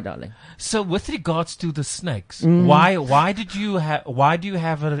 Yes, my darling. So, with regards to the snakes, why do you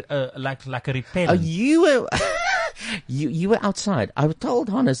have a like a repellent? You were you were outside. I was told,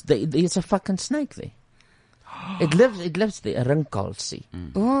 Hannes, there's a fucking snake there. It lives there, 'n rinkalsie.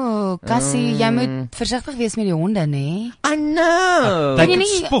 O, Cassie, jy moet versigtig wees met die honde, nee. I know. Dit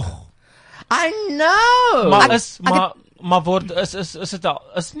is spoeg. I know. Maar word is dit al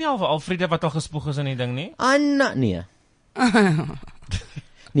is nie al Alfreda wat al gespoeg is in die ding nie? Nee.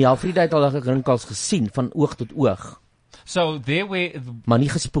 Nee, Alfreda het al rinkels gesien van oog tot oog. So there where maar nie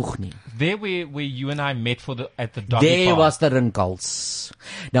gespoeg nie. There where you and I met at the doggy There park. was the rinkels.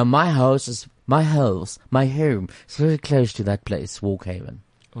 Now my home is very close to that place, Walkhaven.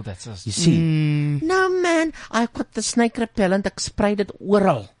 Oh, that's us. You see? No man, I've got the snake repellent, ek sprei dit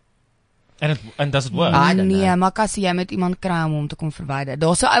oral. And does it work? Nee, maar Cassie, jy moet iemand kry om hom te kom verwyder.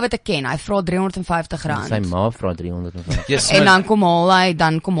 Daar's so ou wat ek ken, hy vra R350. Sy ma vra R350. Yes, en dan kom haal hy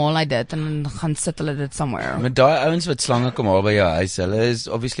dit en dan gaan sit hulle dit somewhere. Met daai ouens wat slange kom haal by jou huis, hulle is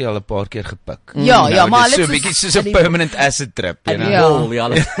obviously al 'n paar keer gepik. Ja, maar dit is so 'n bietjie soos 'n permanent acid trip, jy know. Ja,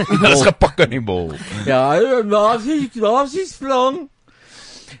 hulle is gepik in die bol. Ja, daar's die slang.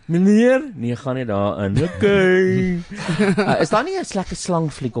 Meneer, nee, gaan nie daarin. Okay. Is daar nie 'n lekker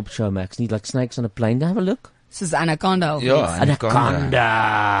slangfliek op Showmax nie, like Snakes on a Plane? Have a look. Soos Anaconda. Ja, Anaconda.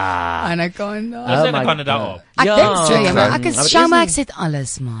 Is Anaconda daarop? Ek dink so, maar ek is Showmax het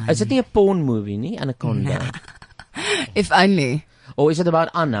alles, man. Is dit nie 'n porn movie nie, Anaconda? If only. Or is it about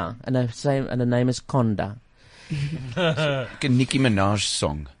Anna and the name is Conda? Nicki Minaj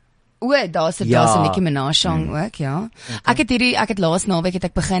song. Daar's 'n Nicki Minaj song ook, ja. Okay. Ek het laas naweek het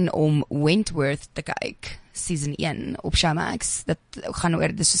ek begin om Wentworth te kyk, season 1 op Showmax. Dit gaan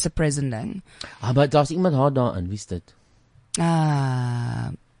oor dis soos 'n prison ding. Maar daar's iemand hard daarin, wie's dit?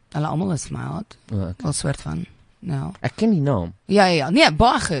 Hulle almal is my hard. Al soort van. Ja. Ek ken die naam. Ja. Nee,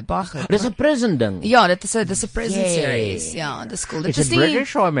 baie goed. Dis 'n prison ding. Ja, dit is 'n prison series. Ja, dis cool. Is it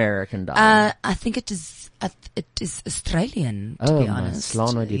British or American? I think it is Australian, to be honest.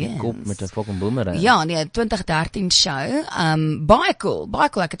 Slaan nou die kop met 'n fucking boomerang. Ja, nee, 2013 show. Baie cool.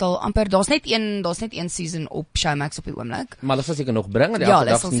 Ek het al amper daar's net een season op Showmax op die oomblik. Maar dit sal seker nog bring, ja,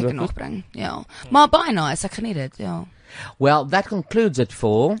 dit sal seker nog bring. Ja. Maar baie nice, ek geniet dit, ja. Well, that concludes it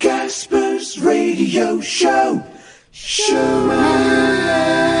for Casper's Radio Show.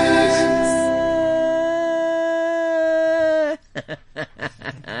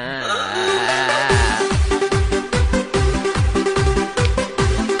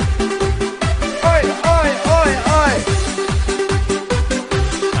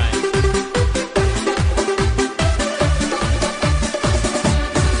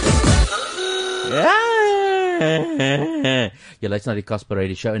 Yeah, let's not the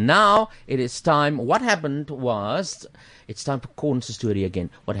CasperRadio show. And now it is time. What happened was, it's time for Corn's story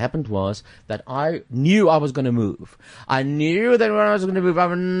again. What happened was that I knew I was going to move. I knew that when I was going to move, I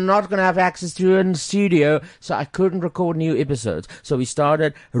was not going to have access to a studio, so I couldn't record new episodes. So we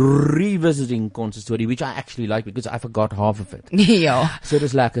started revisiting Corn's story, which I actually like because I forgot half of it. Ja. So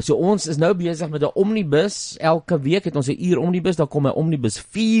dis lekker. So ons is nou besig met 'n omnibus. Elke week het ons 'n uur omnibus. Daar kom 'n omnibus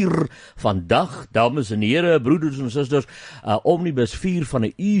 4 vandag, dames en here, broeders en susters. Omnibus 4 van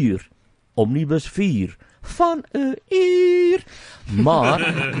 'n uur. Omnibus 4 van 'n uur.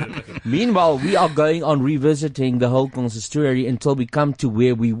 Maar meanwhile we are going on revisiting the whole Con's story until we come to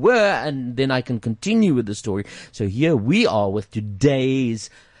where we were, and then I can continue with the story. So here we are with today's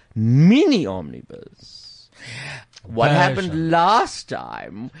mini omnibus. What happened last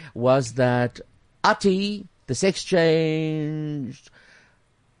time was that Ati, the sex changed,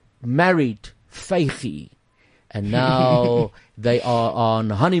 married Faithy, and now they are on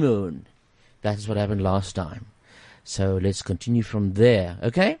honeymoon. That is what happened last time. So let's continue from there,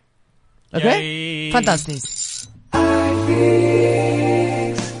 okay? Okay? Yay. Fantasties.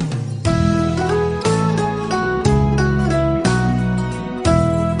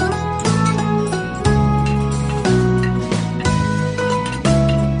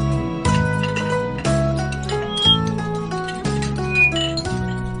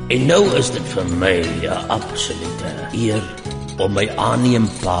 En nou is dit vir my 'n absolute eer om my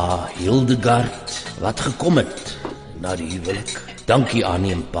aanneempa Hildegard wat gekom het na die huwelik. Dankie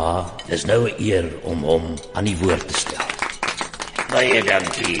aanneempa, dis nou 'n eer om hom aan die woord te stel. Baie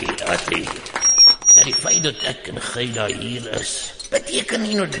dankie, Ati. En die feit dat ek en Gyda hier is, beteken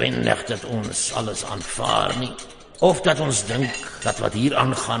nie noodwendig dat ons alles aanvaar nie, of dat ons dink dat wat hier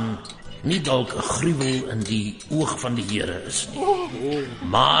aangaan nie dalk 'n gruwel in die oog van die Here is nie.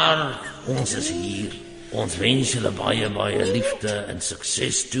 Maar ons is hier. Ons wens julle baie liefde en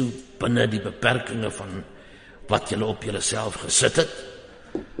sukses toe binne die beperkings van wat julle op julleself gesit het.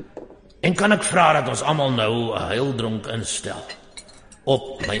 En kan ek vra dat ons almal nou 'n heildronk instel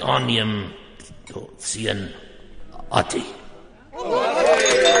op my aanneem seun Ati.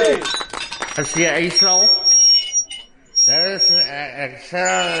 As jy Israel Ek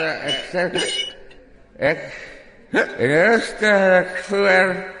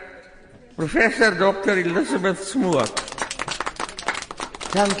voor Professor Dr. Elizabeth Smoot.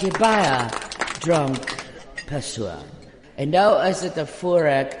 Dankie baie, drank persoon. En nou is dit 'n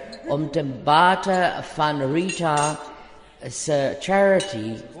voorreg om te bate van Rita se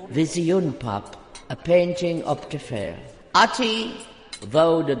charity Visioenpap 'n painting op te ver. Atti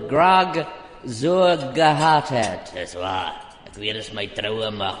wou dit graag so gehad het. Dis waar. Ek weet dis my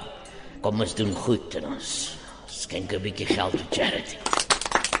troue, maar kom ons doen goed en ons skenk 'n bietjie geld vir charity.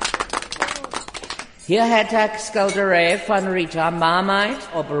 Hier het ek skildery van Rita Marmite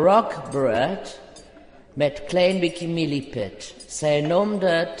op rockbrood met klein bietjie millipit. Sy noem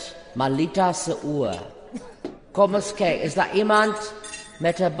dit Malita se oor. Kom ons kyk, is daar iemand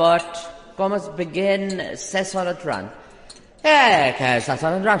met 'n bord? Kom ons begin 600 rand. Hey,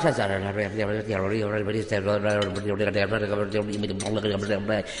 600 rand, 600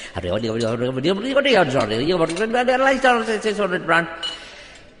 rand.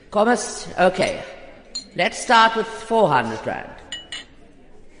 Kom eens, okay. Let's start with 400 rand.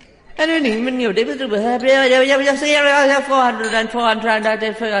 I don't even know. 400 rand.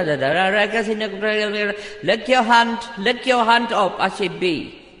 Lick your hand up as je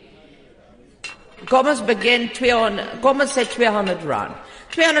be. Kom eens begin 200. Kom eens say 200 rand.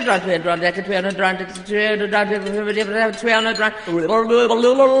 200 rand, 200 rand, 200 rand, 200 rand, 200 rand.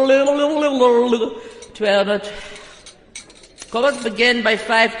 200. Kom eens begin by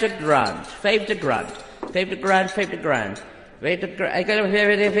 50 rand. 50 rand. 50 rand, 50 rand. Weet ik heb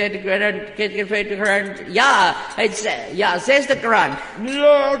 50 rand. Ja, ja, 60 rand.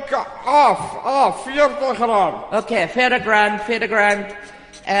 Ja, af, 40 rand. Okay, 40 rand, 40 rand.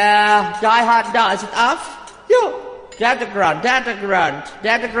 Die hard, daar, is het af? Ja. 30 rand, 30 rand,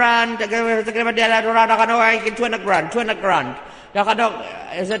 30 rand. Dan gaan we 20 rand, 20 rand. Dan gaat ook,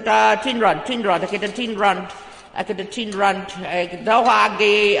 is het 10 rand, 10 rand. Ik heb de 10 rand. Ik heb de 10 rand. Nou ga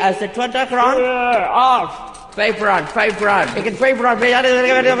ik, is het 20 rand? Ja, af. 5 rand, 5 rand. Ik heb 5 rand. Ik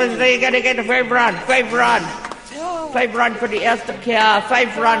heb 5 rand, 5 rand. 5 rand voor de eerste keer,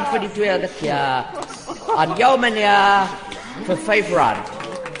 5 rand voor de tweede keer. Aan jou meneer, voor 5 rand.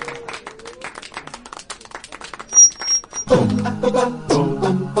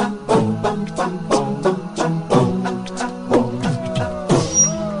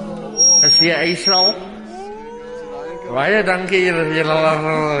 Is jy ysel? Baie dankie julle.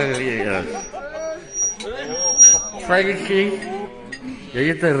 Frankie, jy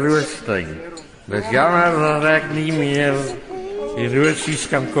het 'n roostuin. Dis jammer dat ek nie meer die roosies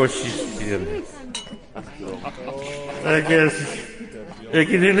kan kosies nie. Ek net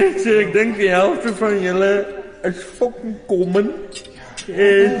sê, ek dink die helfte van julle is fucking kommen.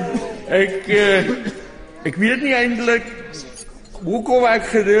 En ek weet nie eintlik hoekom ek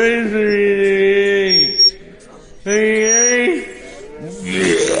gedoen het. Hey.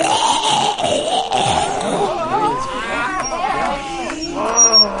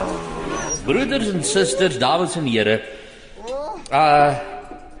 Broeders en susters, dames en here,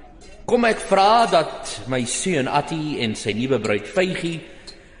 kom ek vra dat my seun Attie en sy nuwe bruid Vygie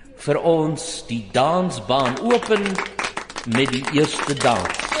vir ons die dansbaan open met die eerste dans.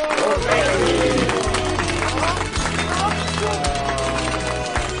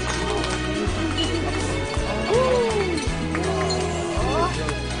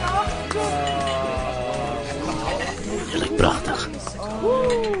 Pragtig.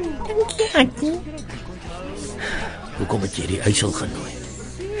 Dankie. Hoekom het jy die ysel genooi?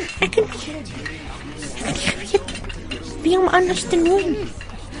 Ek het geweet wie om anders te noem.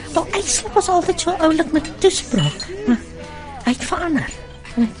 Wel, ysel was altyd so oulik met toespraak, maar hy het verander.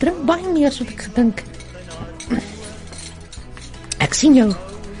 En ek drink baie meer as wat ek gedink. Ek sien jou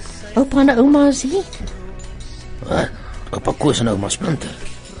oupa en ouma is hier. Wat? Oupa Koos en ouma Splinter?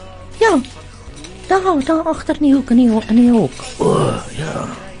 Ja, daar agter in die hoek, in die hok. Ja.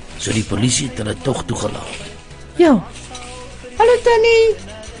 So die polisie het hulle tog toegelaat. Ja. Hallo Tannie.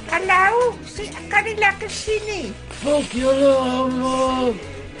 Hallo, ek kan nie lekker sien nie. Fuck julle almal.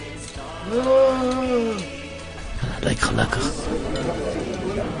 Lyk gelukkig.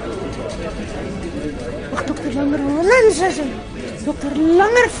 Ag, dokter Langerhans. Dokter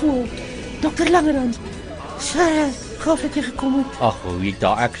Langervoel. Dokter Langerhans. Sorry, gaaf dat jy gekom het. Ag, weet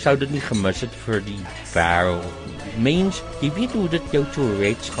daar, ek sou dit nie gemis het vir die wêreld. Mens, jy weet hoe dit jou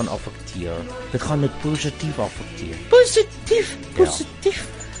Tourette's gaan affekteer. Dit gaan dit positief affekteer. Positief.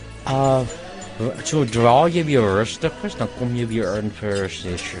 Ja. Zodra jy weer rustig is, dan kom jy weer in vir 'n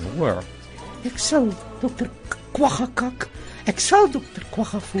session, hoor. Ek sal dokter Kwagga kak. Ek sal dokter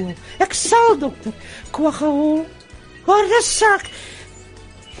Kwagga voel. Ek sal dokter Kwagga hol. Waar is sak?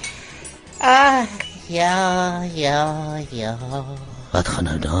 Ja. Wat gaan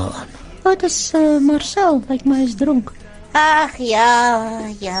nou daar aan? Wat is Marcel? Lyk my is dronk. Ag, ja.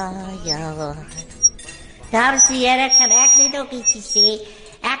 Dames en heren, kan ek net ook ietsie sê?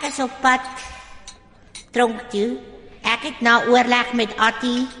 Ek is op pad tronk toe. Ek het na oorleg met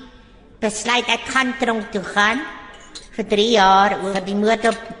Attie besluit ek gaan tronk toe gaan. Vir 3 jaar oor die moord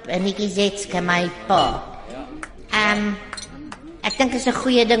op Nikki Zetske, my pa. Ek dink is 'n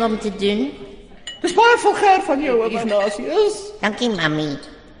goeie ding om te doen. Dis baie vulgair van jou, Ignatius. Dankie, mami.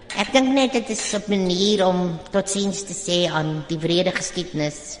 Ek dink net dit is 'n manier om totsiens te sê aan die wrede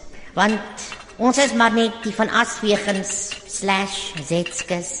geskiedenis. Want ons is maar net die van Aswegens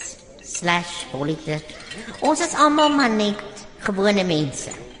 /Zetskes /Politer. Ons is almal maar net gewone mense.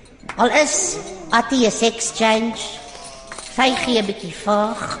 Al is Attie 'n sex change, sy gee 'n bietjie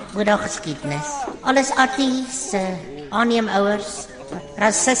vaag oor haar geskiedenis. Al is Attie se aanneemouers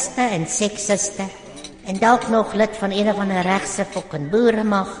rassiste en seksiste en dalk nog lid van een of ander regse fucking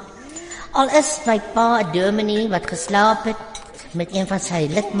boeremag. Al is my pa 'n dominee wat geslaap het met een van sy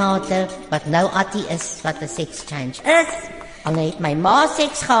lidmate wat nou Attie is wat 'n sex change is. Al het my ma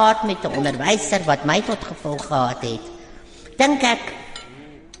seks gehad met 'n onderwyser wat my tot gevolg gehad het. Dink ek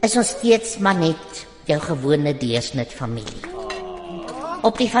is ons steeds maar net jou gewone deursnit familie.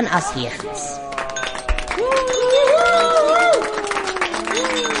 Op die van Aswegens.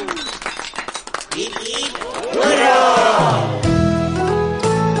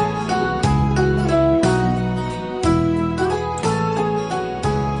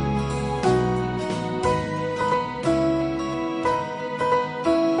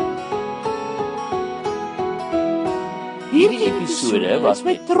 Hierdie episode was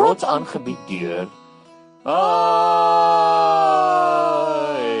met trots aangebied deur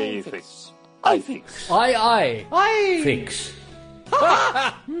iFix.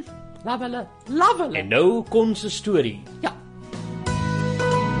 Love En nou kom se storie. Ja.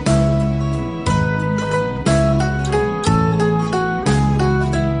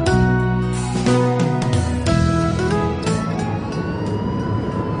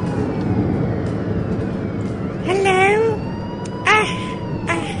 Hallo? Ag,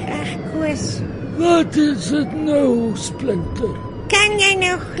 Koos. Wat is dit nou, Splinter? Kan jy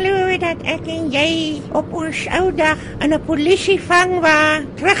nou glo dat ek en jy op ons ou dag in 'n polisievangwa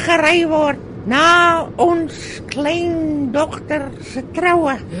teruggery word na ons klein dogter se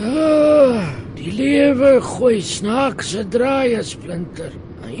troue? Ja, die lewe gooi snaakse draaie, Splinter.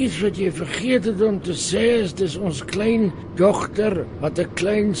 Iets wat jy vergeet het om te sê is dis ons klein dogter wat 'n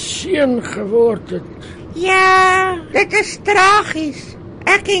klein seun geword het. Ja, dit is tragies.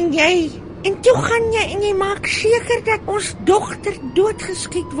 Ek en jy. En toe gaan jy en jy maak seker dat ons dogter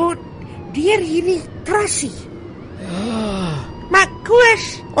doodgeskiet word deur hierdie trassie. Ja. Maar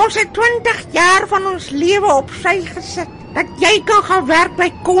Koos, ons het 20 jaar van ons lewe op sy gesit. Dat jy kan gaan werk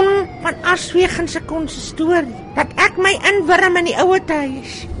by Kon van Aswegens se konsistorie. Dat ek my inwurm in die ouete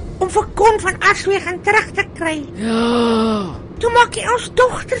huis om vir Kon van Aswegen terug te kry. Ja. Toe maak jy ons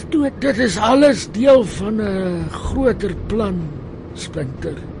dogter dood. Dit is alles deel van 'n groter plan,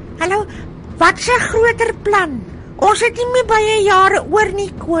 Splinter. Hallo, wat 'n groter plan? Ons het nie meer baie jare oor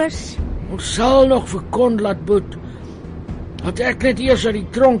nie, Koos. Ons sal nog vir Kon laat boet. Dat ek net eers uit die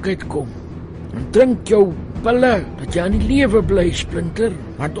tronk uitkom. En drink jou pille dat jy aan die lewe bly, Splinter.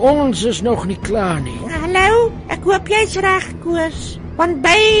 Want ons is nog nie klaar nie. Hallo, ek hoop jy's reg, Koos. Want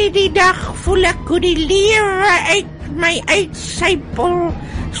by die dag voel ek hoe die lewe uit my uitsypel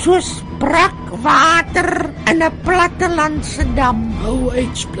soos brak water in 'n plattelandse dam. Hou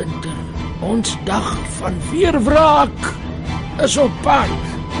uit, Splinter. Ons dag van weerwraak is op pad.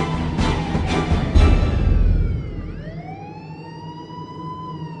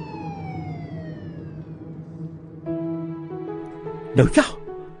 Nou ja,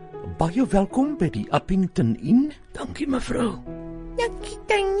 baie welkom by die Uppington Inn. Dankie, mevrou. Dankie,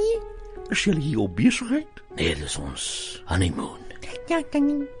 Tannie. Is julle hier op besigheid? Nee, dis ons honeymoon. Ja,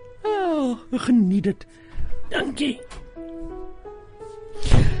 Tannie. Geniet dit. Dankie.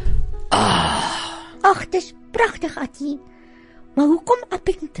 Ag, dis pragtig, Attie. Maar hoekom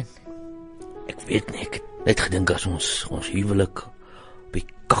Uppington? Ek weet nie, ek het net gedink as ons huwelik op die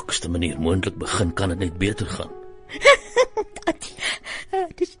kakste manier moontlik begin, kan dit net beter gaan. Attie,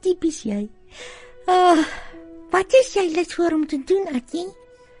 dis tipies jy. Wat is jy lus voor om te doen, Attie?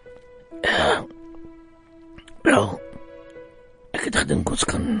 Wel, ek het gedink ons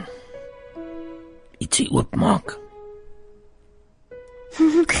kan ietsie oopmaak.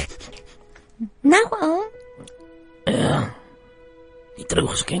 Nou al? Ja, die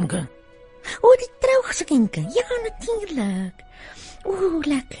trougeskenke. O, die trougeskenke. Verjaarsgeskenke. Ja, natuurlijk. Oeh,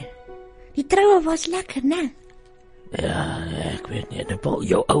 lekker. Die troue was lekker, né? Ja, ek weet nie, Paul,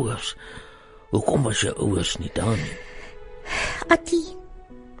 jou ouers. Hoekom was jou ouers nie daar nie? Attie,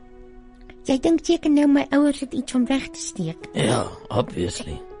 jy dink seker nou my ouers het iets om weg te steek. Ja,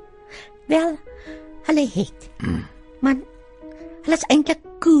 obviously. Wel, hulle het. Maar hulle is eintlik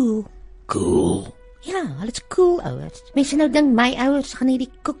cool. Cool? Ja, hulle is cool ouers. Mense nou dink my ouers gaan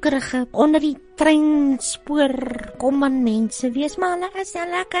hierdie koekerige onder die treinspoor kom aan mense wees, maar hulle is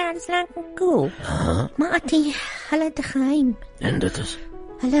lekker cool. Maar Attie, hulle het 'n geheim. En dit is?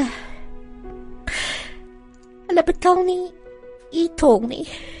 Hulle betaal nie e-tol nie.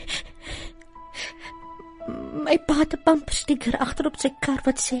 My pa het 'n bumpersticker agter op sy kar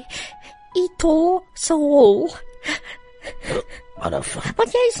wat sê e-tol se hol. Wat af?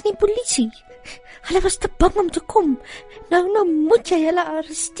 Want jy is nie polisie. Hulle was te bang om te kom. Nou moet jy hulle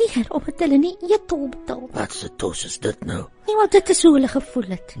arresteer omdat hulle nie e-tol betaal. Wat se tos is dit nou? Nee, maar dit is hoe hulle gevoel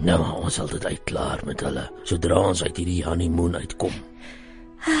het. Nou, ons sal dit uitklaar met hulle, sodra ons uit hierdie honeymoon uitkom.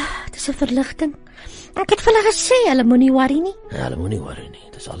 Dit is 'n verligting. Ek het vir hulle gesê, hulle moenie worry nie. Ja, hulle moenie worry nie,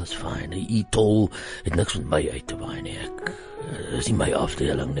 dit is alles fyn. Die e-tol het niks met my uit te waai nie. Dis nie my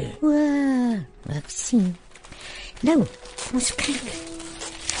afdeling nie. Ek sien. Nou, ons kyk.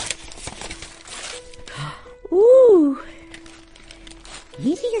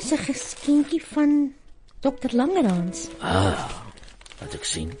 Hierdie is 'n geskenkie van Dr. Langerhans. Wat ek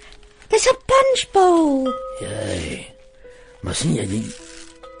sien. Dis 'n punchbowl. Jy. Maar sien jy, die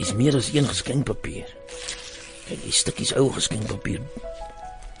is meer as een geskenkpapier. Kyk, die stukkies ou geskenkpapier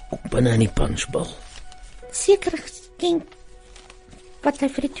ook binne in die punchbowl. Seker geskenk wat hy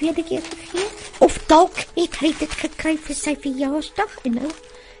vir die tweede keer gegee het. Of dalk het hy dit gekry vir sy verjaarsdag en nou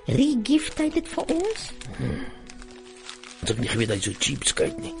regift hy dit vir ons. Ek het nie geweet hy so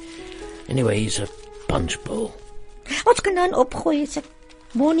cheapskate nie. Anyway, he's a punchbowl. Ons kan dan opgooi as ek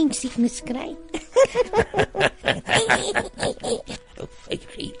morning sickness kry.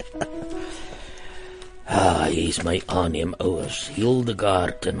 Hy is my aanneemouers,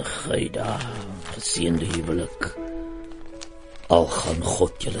 Hildegard en Gyda, geseënde huwelik. Al gaan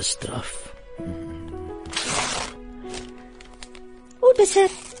God julle straf. Dis 'n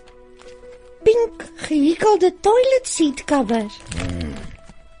pink gehikelde toilet seat cover.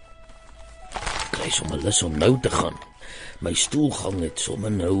 Kry sommer lus om nou te gaan. My stoelgang het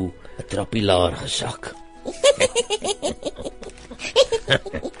sommer nou 'n trappielaar gesak.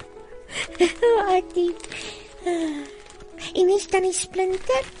 Attie. En is dan die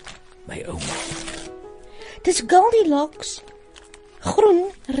splinter? My ouma. Dis Goldilocks.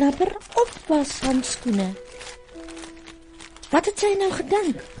 Groen rubber opwashandskoene. Wat het sy nou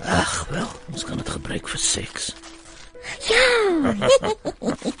gedink? Ag wel, ons kan dit gebruik vir seks. Ja.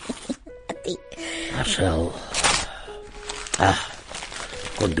 Marcel.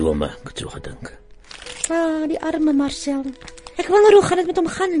 Kondome, ek het so gedink. Die arme Marcel. Ek wonder hoe gaan dit met hom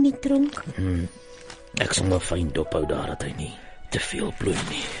gaan in die tronk. Ek sal maar fyn dophou daar dat hy nie te veel bloei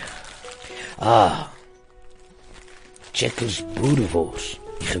nie. Checkers boerewors.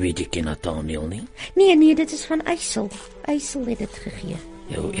 Jy weet jy ken Nathaniel nie? Nee, dit is van Eysel. Eysel het dit gegee.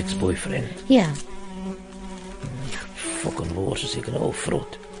 Jou ex-boyfriend? Ja. Fucking wors is seker al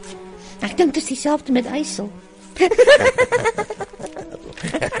vrot. Ek dink dit is dieselfde met Eysel.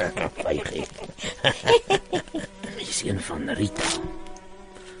 Vygie. Is een van Rita.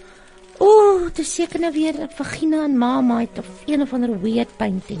 Dit is seker nou weer 'n vagina en mama of een of ander weird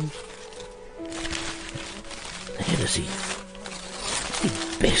painting. Hier is die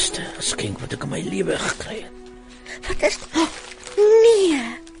beste geskenk wat ek in my lewe gekry het. Wat is dit?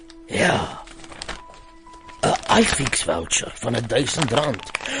 Nee. Ja. 'n iFix voucher van R1000.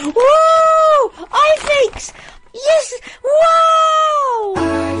 Wow! iFix! Yes! Wow!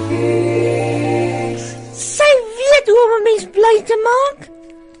 iFix! Sy weet hoe om 'n mens bly te maak.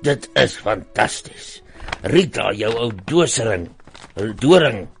 Dit is fantasties. Rita, jou ou doring.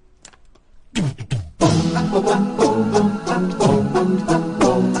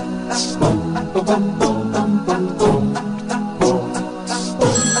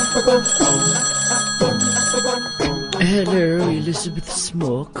 Hello, Elizabeth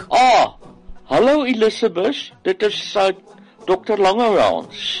Smoke. Hallo Elizabeth, dit is Dr.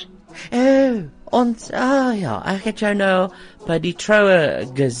 Langerhans. Ek het jou nou by die troue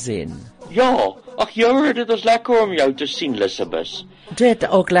gesien. Ja, dit is lekker om jou te sien, Elizabeth. Dit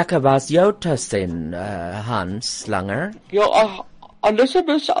ook lekker was jou te sien, Hans Langer. Ja,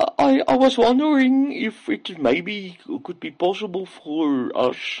 Elizabeth, I was wondering if it maybe could be possible for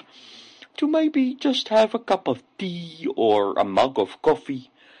us to maybe just have a cup of tea or a mug of coffee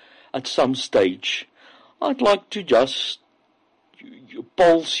at some stage. I'd like to just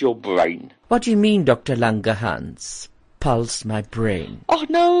pulse your brain. What do you mean, Dr. Langerhans? Pulse my brain. Oh,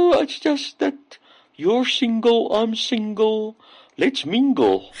 no, it's just that you're single, I'm single. Let's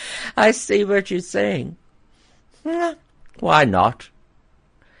mingle. I see what you're saying. Why not?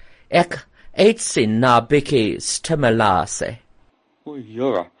 Ek eet sin na bietjie stimulasie. O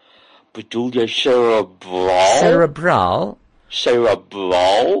ja, bedoel jy cerebraal? Cerebral?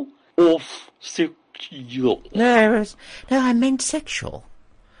 Cerebraal of sexual? No, I meant sexual.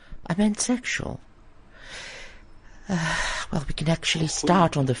 Well, we can actually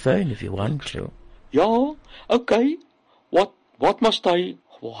start on the phone if you want to. Yeah, okay. What must I...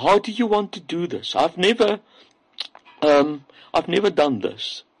 How do you want to do this? I've never done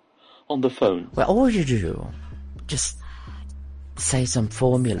this on the phone. Well, all you do, just say some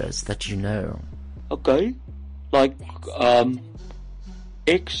formulas that you know. Okay. Like,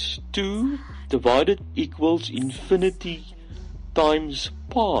 x2 divided equals infinity times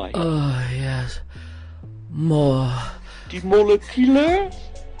pi. Oh, yes. More. Die molekule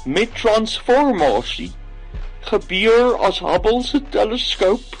met transformasie gebeur as Hubble se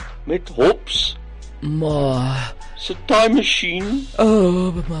teleskoop met Hobbes se time machine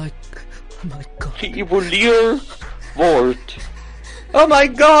my God. geëvolueer word. Oh my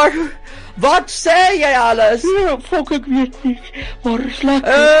God! Wat sê jy alles? Ja, fok, ek weet nie, maar is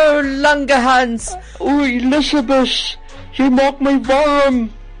lekker. Oh, Langerhans. O, Elizabeth, jy maak my warm.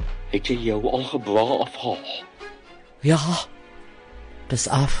 Het jy jou algebra afhaal? Ja, dis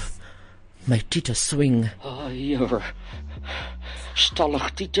af. My tiete swing. Hier.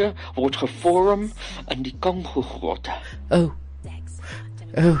 Stalagtiete word gevorm in die Kongo-grotte. Oh.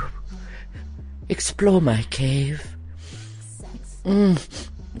 Explore my cave.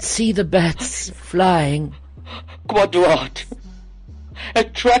 See the bats flying. Kwadraat.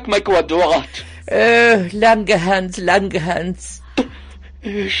 Ek trek my kwadraat. Oh, Langerhans.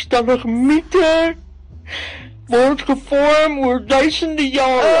 Stalagmiete word gevorm oor duisende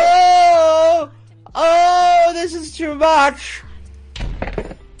jare. Oh, this is too much.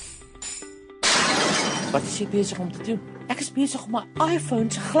 Wat is jy besig om te doen? Ek is besig om my iPhone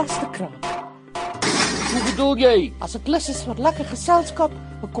se glas te kraak. Hoe bedoel jy? As ek lus is vir lekker geselskap,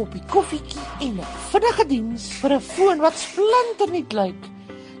 'n koppie koffietjie en 'n vinnige diens vir 'n foon wat splinternuut lyk,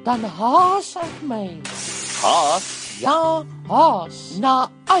 dan haas ek my. Haas? Ja, haas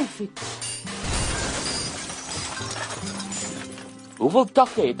na iFix. Hoeveel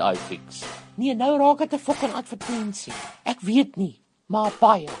takke het iFix? Nee, nou raak dit 'n fucking advertensie. Ek weet nie, maar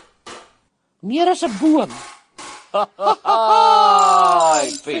baie. Meer as 'n boom.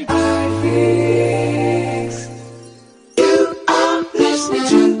 iFix. You are listening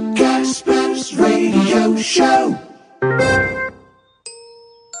to Casper's Radio Show.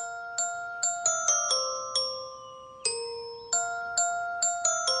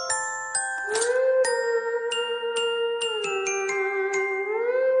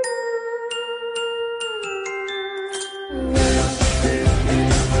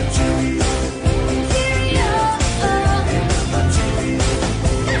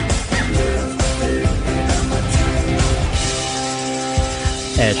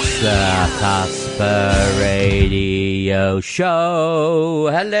 It's the CasperRadio Show.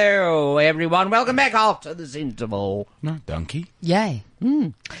 Hello, everyone. Welcome back after this interval. No, donkey. Yay.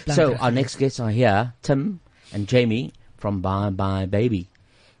 So, our next guests are here, Tim and Jamie from Bye Bye Baby.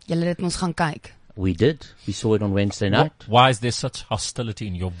 Julle het ons gaan kyk. We did. We saw it on Wednesday night. Why is there such hostility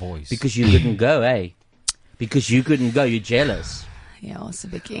in your voice? Because you couldn't go, eh? Because you couldn't go, you're jealous. Ja, so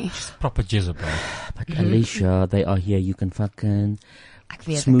 'n bietjie. Proper Jezebel. But Alicia, they are here. You can fucking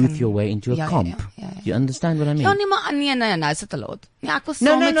smooth your way into a comp. Ja. You understand what I mean? Ja, nee, maar nee, nou is dit te laat. Nee, ek wil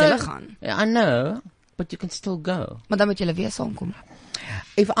saam met julle gaan. I know, but you can still go. Maar dan moet julle weer saamkom.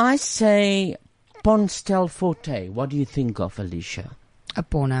 If I say Ponstel Forte, what do you think of, Alicia? A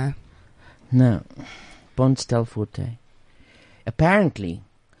porno. No, Ponstel Forte. Apparently,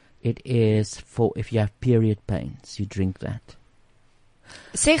 it is for if you have period pains, you drink that.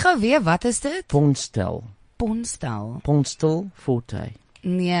 Sê gou weer, wat is dit? Ponstel. Ponstel Forte.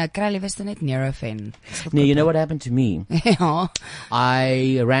 Nee, kry liewer net Nurofen. No, you know what happened to me? Ja.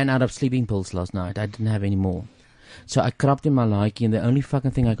 I ran out of sleeping pills last night. I didn't have any more. So I crapped in my likey and the only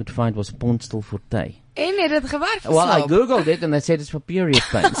fucking thing I could find was Ponstel Forte. En het dit gewerk vir Well, I slaap? googled it and they said it's for period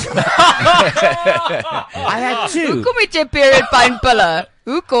pains. I had two. Hoekom het jy period pynpille?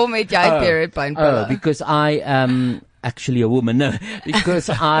 Hoekom het jy period pynpille? Oh, because I am actually a woman. No, because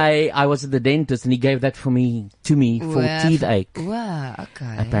I was at the dentist and he gave that to me for teeth ache. Wow,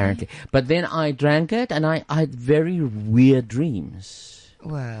 okay. Apparently. But then I drank it and I had very weird dreams.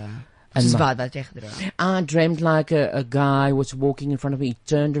 Wow. Soos wat jy gedroom? I dreamt like a guy was walking in front of me. He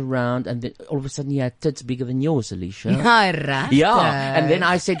turned around and then all of a sudden he had tits bigger than yours, Alicia. Right. Yeah. And then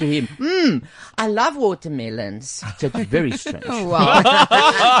I said to him, I love watermelons. So it's very strange. Wow.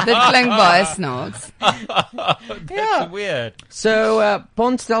 Dit klink baie snaaks. That's weird. So,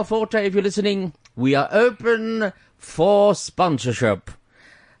 Ponstel Forte, if you're listening, we are open for sponsorship.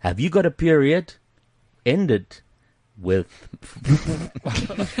 Have you got a period? Ended with...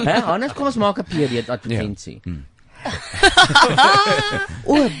 Anders, kom ons maak 'n period advertensie.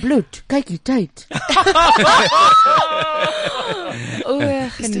 Bloed, kyk die tyd.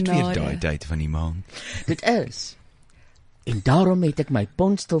 Is dit weer daai tyd van die maan? Dit is. En daarom het ek my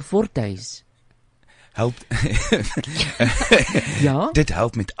Ponstel Forte help. Ja? Dit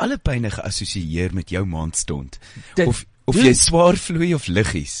help met alle pynne geassosieer met jou maandstond. Of jy swaar vloei of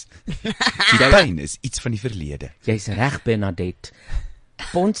liggies. Die pyn is iets van die verlede. Jy's reg, Bernadette.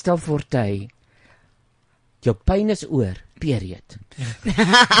 Ponstel Forte. Jou pyn is oor, period.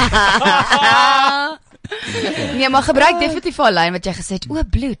 Nee, maar gebruik definitief al lyn wat jy gesê het,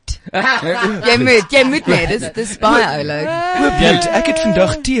 bloed. Jy moet net, dis baie oulik. Bloed, ek het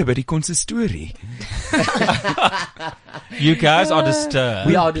vandag tee by die konsistorie. You guys are disturbed.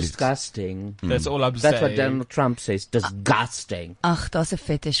 We are disgusting. That's all I'm saying. That's what Donald Trump says, disgusting. Ag, daar's 'n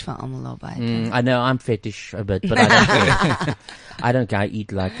fetish vir almal albei. I know I'm fetish a bit, but I don't care. I don't care, I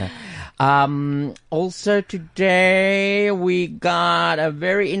eat like that. Also today we got a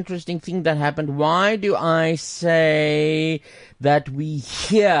very interesting thing that happened. Why do I say that we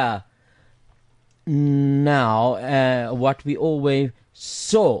hear now what we always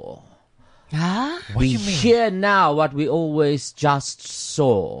saw? Huh? We hear now what we always just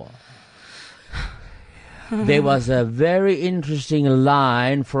saw. There was a very interesting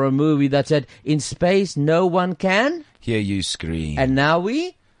line for a movie that said, in space no one can hear you scream. And now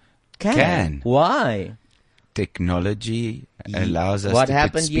we can. Why? Technology allows us to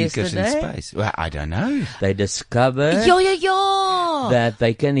put speakers in space. Well, I don't know. They discovered that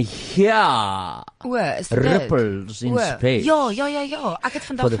they can hear ripples in space. Ja. Ek het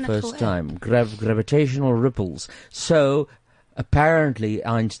vandag for the first time. Gravitational ripples. So, apparently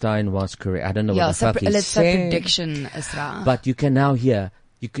Einstein was correct. I don't know what the fuck he said. Prediction is right. But you can now hear.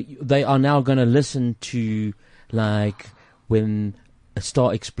 They are now going to listen to, like, when a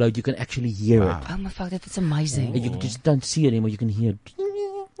star explodes, you can actually hear it. Oh my fuck, that's amazing. You just don't see it anymore, you can hear it.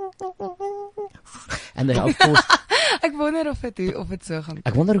 And then, of course... Ek wonder of het so gaan.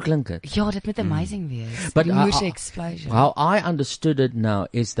 Ek wonder hoe klink dit. Ja, dit moet amazing wees. But die explosion. How I understood it now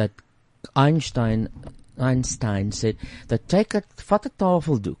is that Einstein said that vat 'n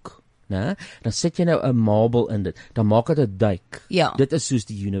tafeldoek, né? Dan sit jy nou 'n marble in dit. Dan maak dit 'n duik. Ja. Dit is soos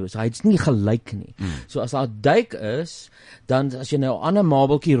die universe. Hy's nie gelyk nie. So as daar 'n duik is, dan as jy nou 'n ander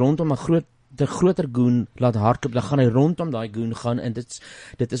marbeltjie rondom 'n groter goon laat hardloop, dan gaan hy rondom daai goon gaan en dit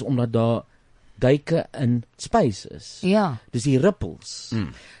is omdat daar duike in space is. Ja. Dis die ripples.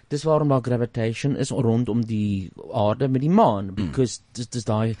 Dis waarom daar gravitation is rondom die aarde met die maan, because dis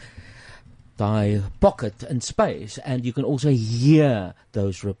daai pocket in space, and you can also hear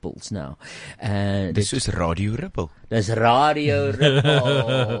those ripples now. And this is radio ripple. There's radio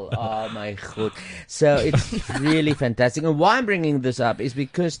ripple. Oh my god. So it's really fantastic. And why I'm bringing this up is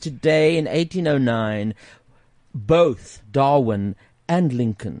because today in 1809, both Darwin and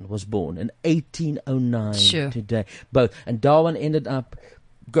Lincoln was born in 1809 today. Both. And Darwin ended up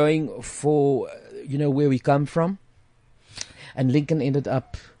going for, where we come from. And Lincoln ended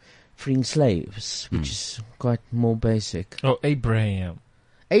up freeing slaves, which is quite more basic. Oh, Abraham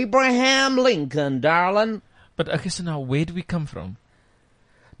Lincoln, darling. But okay, so now where do we come from?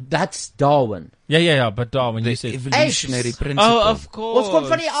 That's Darwin. Yeah, but Darwin, you said evolutionary principle. Oh, of course. Ons kom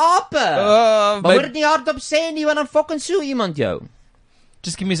van die ape. Maar word nie hardop sê nie, want dan fucking sue iemand jou.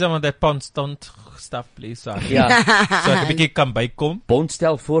 Just give me some of that Ponstel stuff, please. Ja. So ek 'n bietjie kan bykom.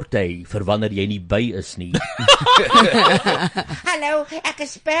 Ponstel Forte vir wanneer jy nie by is nie. Hallo, ek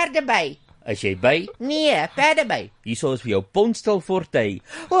is perdeby. Is jy by? Nee, perdeby. Hierso is vir jou Ponstel Forte.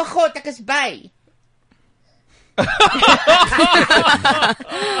 O god, ek is by.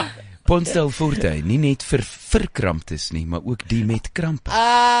 Ponstel Forte, nie net vir verkramptes nie, maar ook die met krampe.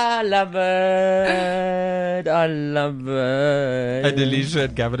 I love it. And Alicia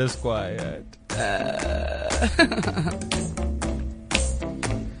and Gavin is quiet.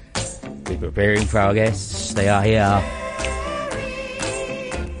 We're preparing for our guests. They are here.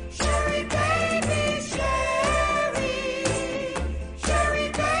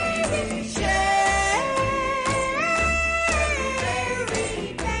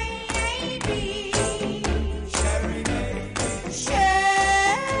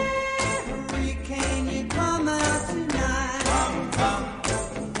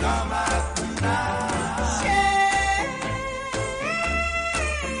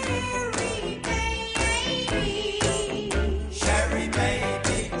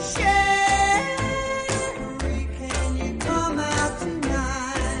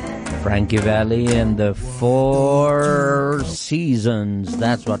 Frankie Valli and the Four Seasons.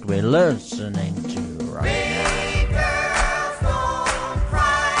 That's what we're listening to right now.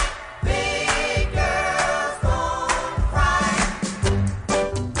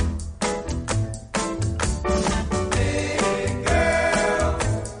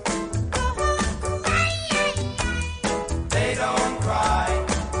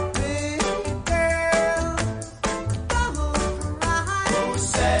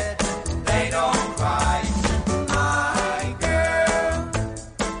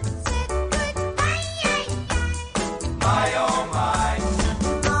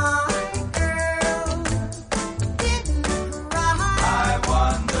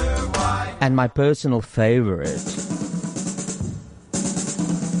 And my personal favorite.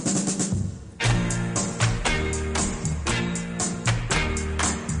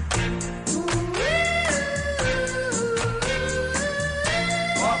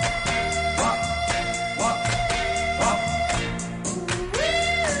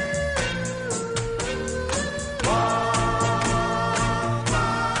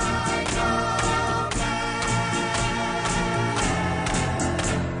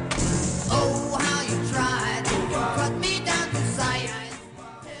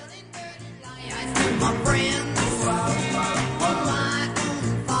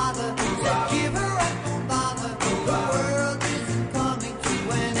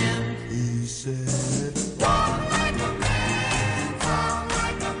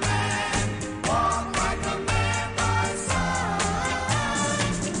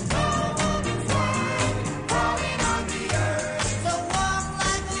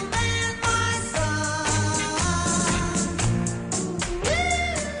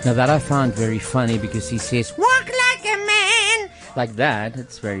 Now that I found very funny because he says, "Walk like a man." Like that.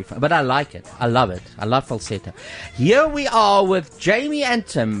 It's very fun. But I like it. I love it. I love falsetto. Here we are with Jamie and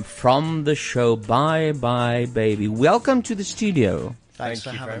Tim from the show Bye Bye Baby. Welcome to the studio. Thanks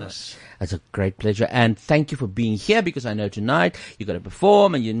for having us. It's a great pleasure. And thank you for being here because I know tonight you've got to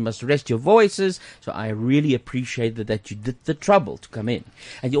perform and you must rest your voices. So I really appreciate that you did the trouble to come in.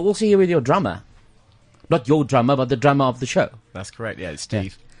 And you're also here with your drummer. Not your drummer, but the drummer of the show. That's correct. Yeah, it's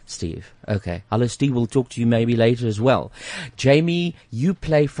Steve. Yeah. Steve. Okay. Hello, Steve. We'll talk to you maybe later as well. Jamie, you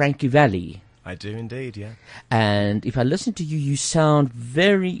play Frankie Valli. I do indeed, yeah. And if I listen to you, you sound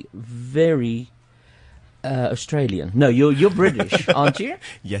very, very Australian. No, you're British, aren't you?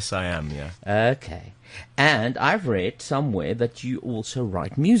 Yes, I am, yeah. Okay. And I've read somewhere that you also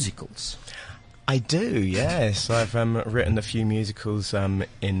write musicals. I do, yes. I've written a few musicals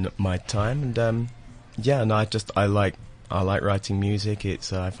in my time, and yeah, and I like writing music.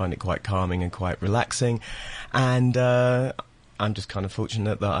 I find it quite calming and quite relaxing, and I'm just kind of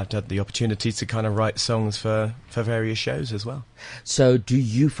fortunate that I've had the opportunity to kind of write songs for various shows as well. So do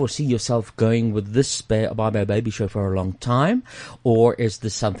you foresee yourself going with this Bye Bye Baby show for a long time, or is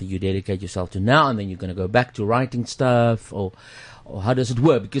this something you dedicate yourself to now and then you're going to go back to writing stuff, or how does it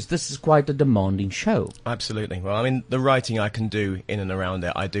work? Because this is quite a demanding show. Absolutely. Well, I mean, the writing I can do in and around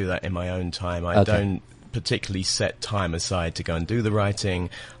it, I do that in my own time. I don't particularly set time aside to go and do the writing.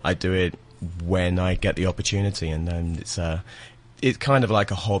 I do it when I get the opportunity, and it's kind of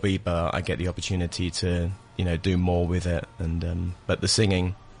like a hobby, but I get the opportunity to do more with it. And but the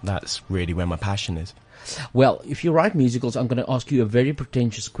singing, that's really where my passion is. Well, if you write musicals, I'm going to ask you a very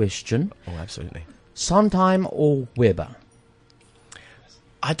pretentious question. Oh, absolutely. Sondheim or Weber?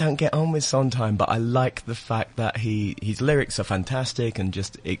 I don't get on with Sondheim, but I like the fact that his lyrics are fantastic and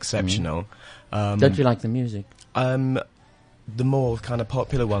just exceptional. Don't you like the music? The more kind of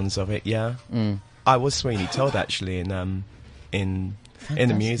popular ones of it, yeah. I was Sweeney Todd actually in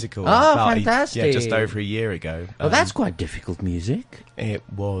the musical. Oh, fantastic! Just over a year ago. Well, that's quite difficult music. It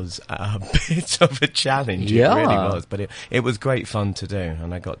was a bit of a challenge. Yeah. It really was, but it was great fun to do,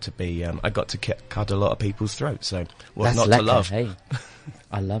 and I got to cut a lot of people's throats. So what's not to love? Hey.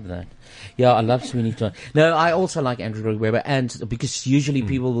 I love that. Yeah, I love Sweeney Todd. No, I also like Andrew Lloyd Webber, and because usually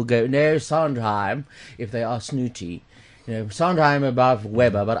people will go, no, Sondheim, if they are snooty. Sondheim above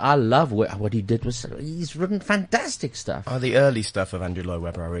Webber, but I love what he did. He's written fantastic stuff. Oh, the early stuff of Andrew Lloyd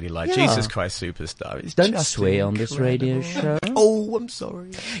Webber I really like. Yeah. Jesus Christ Superstar. It's Don't just swear incredible. on this radio show. Oh, I'm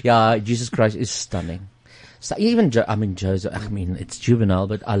sorry. Yeah, Jesus Christ is stunning. So even Joseph. I mean, it's juvenile,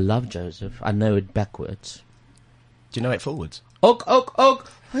 but I love Joseph. I know it backwards. Do you know it forwards? Oak,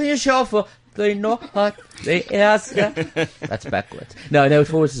 you shuffle. They know what they ask. That's backwards. No,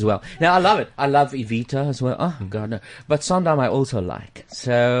 it's forwards as well. Now, I love it. I love Evita as well. Oh, God, no. But Sondheim I also like.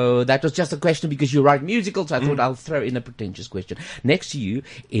 So that was just a question because you write musicals. So I thought I'll throw in a pretentious question. Next to you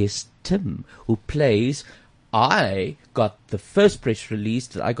is Tim, who plays I got the first press release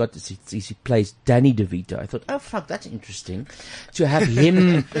that I got. He plays Danny DeVito. I thought, oh fuck, that's interesting to have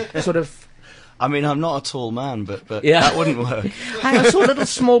him sort of. I mean, I'm not a tall man, but Yeah. that wouldn't work. I saw Little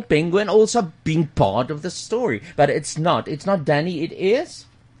Small Penguin also being part of the story, but it's not. It's not Danny. It is.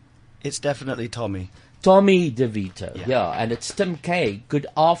 It's definitely Tommy. Tommy DeVito. Yeah, and it's Tim Kaye. Good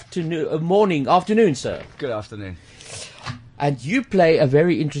afternoon, afternoon, sir. Good afternoon. And you play a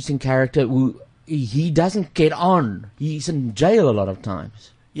very interesting character who he doesn't get on. He's in jail a lot of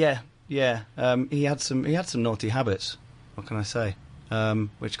times. Yeah. He had some naughty habits. What can I say?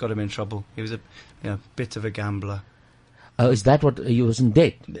 Which got him in trouble. He was a bit of a gambler. Oh, is that what he was in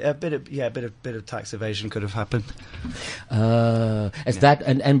debt? A bit of tax evasion could have happened. But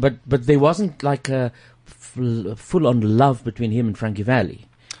there wasn't like a full on love between him and Frankie Valli.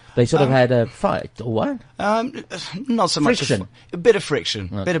 They sort of had a fight, or what? Not so much. Friction. A bit of friction,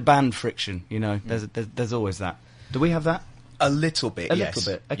 Okay. a bit of band friction. You know, there's always that. Do we have that? A little bit, yes.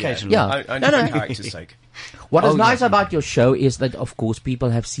 Little bit, occasionally. Yeah. Only for character's sake. What is nice about your show is that, of course, people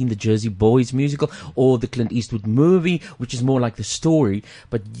have seen the Jersey Boys musical or the Clint Eastwood movie, which is more like the story.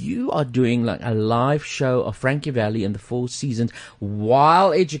 But you are doing like a live show of Frankie Valli and the Four Seasons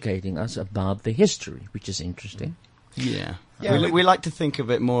while educating us about the history, which is interesting. Yeah. We like to think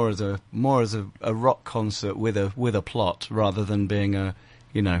of it more as a rock concert with a plot rather than being a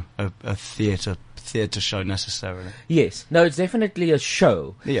theatre show necessarily. Yes. No, it's definitely a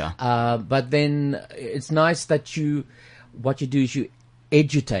show. Yeah. But then it's nice that what you do is you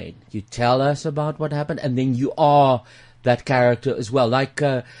edutate. You tell us about what happened, and then you are that character as well. Like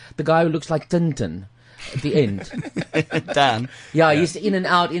the guy who looks like Tintin at the end. Dan. Yeah, he's in and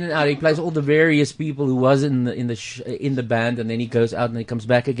out. He plays all the various people who was in the band, and then he goes out and he comes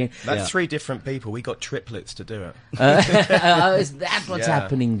back again. That's 3 different people. We got triplets to do it. Is that what's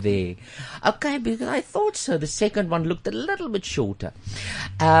happening there? Okay, because I thought so. The second one looked a little bit shorter.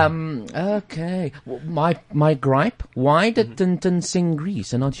 Okay. My gripe, why did Tintin sing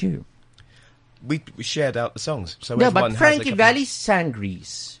Grease and not you? We shared out the songs. So yeah, everyone but Frankie Valli sang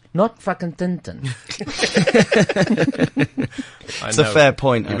Grease. Not fucking Tintin. It's a fair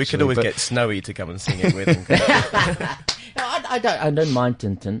point. We could always get Snowy to come and sing it with him. I don't mind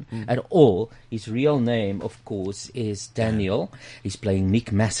Tintin at all. His real name, of course, is Daniel. He's playing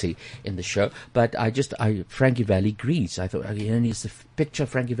Nick Massey in the show. But Frankie Valli Grease. I thought, it's the picture of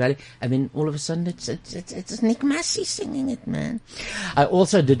Frankie Valli, and then all of a sudden it's Nick Massey singing it, man. I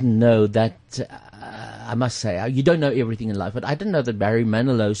also didn't know that. I must say, you don't know everything in life, but I didn't know that Barry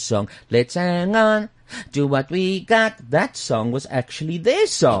Manilow's song, Let's Hang On, Do What We Got, that song was actually their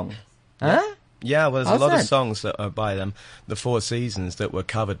song. Huh? Yeah, well, there's a lot of songs that are by them, the Four Seasons, that were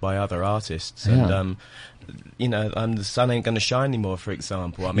covered by other artists. And, The Sun Ain't Gonna Shine Anymore, for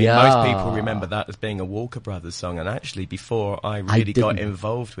example. I mean, most people remember that as being a Walker Brothers song, and actually, before I really got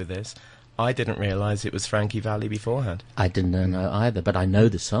involved with this, I didn't realise it was Frankie Valli beforehand. I didn't know either, but I know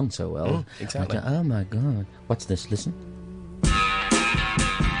the song so well. Exactly. Oh my God. What's this? Listen.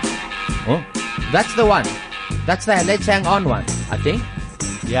 Oh, that's the one. That's the Let's Hang On one, I think.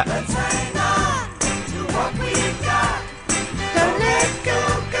 Yeah. Let's hang on to what we've got. Don't let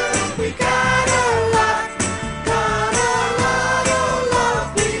go, girl. We got a lot of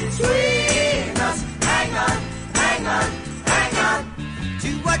love between us. Hang on to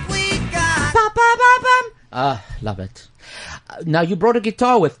what we got. Love it. Now, you brought a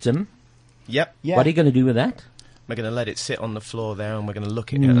guitar with, Tim. Yep. Yeah. What are you going to do with that? We're going to let it sit on the floor there, and we're going to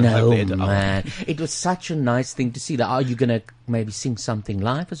look at it. No, man. It was such a nice thing to see. That. Are you going to maybe sing something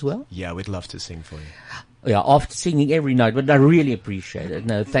live as well? Yeah, we'd love to sing for you. Yeah, after singing every night, but I really appreciate it.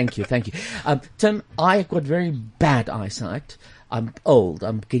 No, thank you. Tim, I got very bad eyesight. I'm old.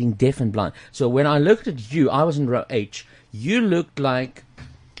 I'm getting deaf and blind. So when I looked at you, I was in row H. You looked like...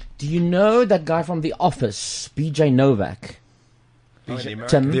 Do you know that guy from The Office, BJ Novak?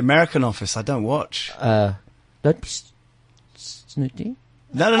 The American Office, I don't watch. Don't be snooty.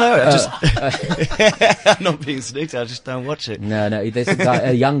 No. I'm not being snooty. I just don't watch it. No. There's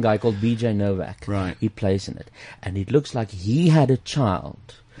a young guy called BJ Novak. Right. He plays in it, and it looks like he had a child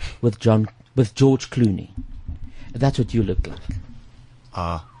with George Clooney. That's what you look like.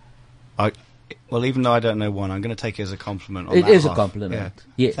 Well, even though I don't know one, I'm going to take it as a compliment. It is a compliment. Yeah.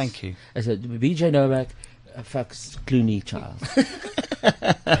 Yes. Thank you. I said BJ Novak fucks Clooney child.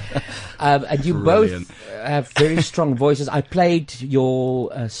 And you Brilliant. both have very strong voices. I played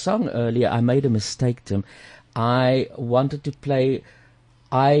your song earlier. I made a mistake, Tim. I wanted to play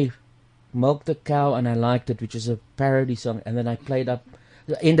I Milked the Cow and I Liked It, which is a parody song, and then I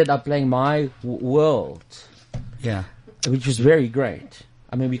ended up playing My World. Yeah. Which was very great.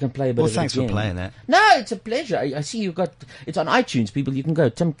 I mean, we can play a bit of it thanks again. for playing it. No, it's a pleasure. I see you've got... It's on iTunes, people. You can go.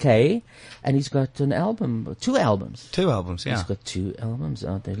 Tim Kay, and he's got an album, 2 albums. 2 albums, yeah. He's got 2 albums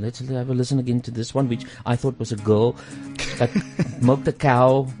out there. Let's have a listen again to this one, which I thought was a girl that milked a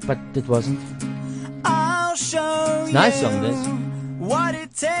cow, but it wasn't. I'll show Nice song, this. what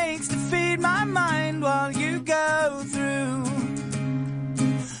it takes to feed my mind while you go through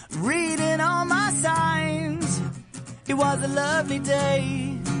reading all my signs. It was a lovely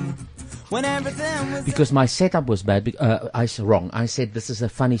day when everything was... Because my setup was bad. I was wrong. I said this is a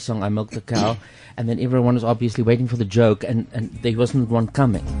funny song, I milked a cow, and then everyone was obviously waiting for the joke, and there wasn't one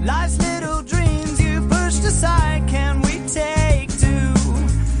coming. Life's little dreams you pushed aside, can we take two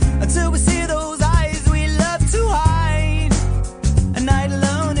until we see those eyes we love to hide? A night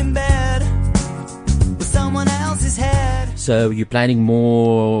alone in bed with someone else's head. So you're planning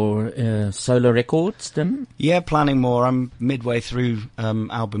more solo records, Tim? Yeah, planning more. I'm midway through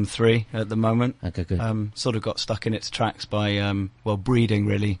album 3 at the moment. Okay, good. Sort of got stuck in its tracks by breeding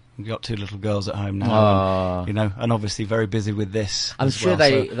really. We've got 2 little girls at home now, and obviously very busy with this. I'm sure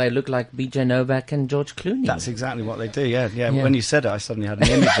they look like BJ Novak and George Clooney. That's exactly what they do. Yeah. When you said it, I suddenly had an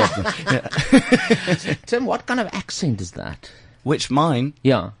image of them. Yeah. Tim, what kind of accent is that? Which mine?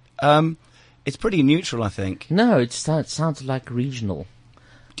 Yeah. It's pretty neutral, I think. No, it sounds like regional.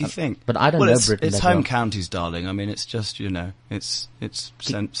 Do you think? But I don't know Britain. It's home counties, darling. I mean, it's just, it's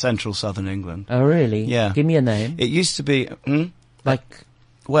central southern England. Oh, really? Yeah. Give me a name. It used to be... Like...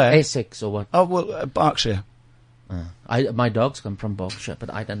 Where? Essex or what? Oh, well, Berkshire. My dogs come from Berkshire,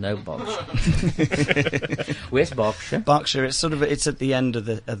 but I don't know Berkshire. Where's Berkshire? Berkshire, it's at the end of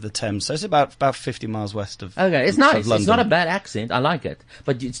the Thames, so it's about 50 miles west of Okay, it's nice. London. It's not a bad accent. I like it.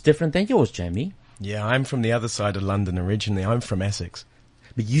 But it's different than yours, Jamie. Yeah, I'm from the other side of London originally. I'm from Essex.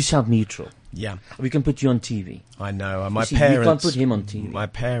 But you sound neutral. Yeah. We can put you on TV. I know. You can't put him on TV. My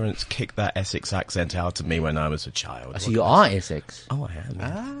parents kicked that Essex accent out of me when I was a child. So you are Essex? Oh, I am.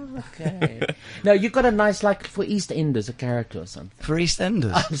 Ah, okay. No, you've got a nice, like, for EastEnders, a character or something. For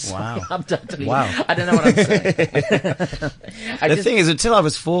EastEnders? Wow. I'm totally... Wow. I don't know what I'm saying. The thing is, until I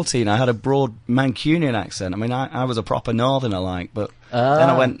was 14, I had a broad Mancunian accent. I mean, I was a proper northerner, but then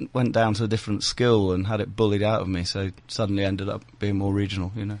I went down to a different school and had it bullied out of me, so suddenly ended up being more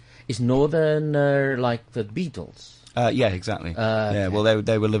regional, Is Northerner like the Beatles? Yeah, exactly. Yeah, well,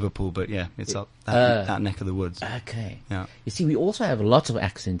 they were Liverpool, but yeah, it's up that neck of the woods. Okay. Yeah. You see, we also have lots of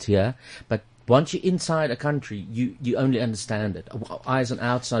accents here, but once you're inside a country, you only understand it. I, as an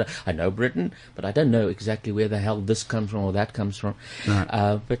outsider, I know Britain, but I don't know exactly where the hell this comes from or that comes from.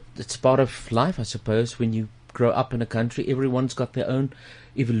 No. But it's part of life, I suppose. When you grow up in a country, everyone's got their own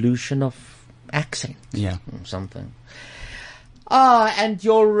evolution of accent. Yeah. Or something. And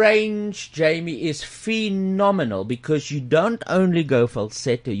your range, Jamie, is phenomenal because you don't only go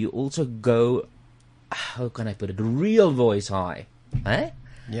falsetto, you also go, how can I put it, real voice high. Eh?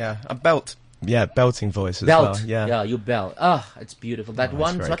 Yeah, a belt. Yeah, belting voice as well. Yeah, you belt. It's beautiful. That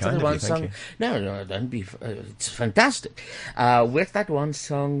one, what's the one song? No, don't be, it's fantastic. Where's that one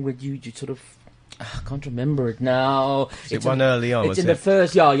song with you sort of, I can't remember it now. It's one early on, It's in the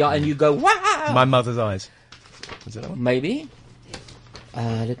first, and you go, wow! My Mother's Eyes. Is it that one? Maybe.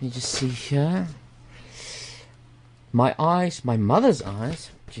 Let me just see here. My Mother's Eyes.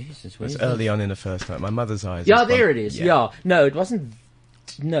 Jesus, where's It's early on in the first night. My Mother's Eyes. Yeah, there it is. Yeah. No, it wasn't.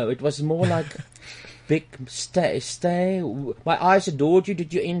 No, it was more like big stay. My eyes adored you.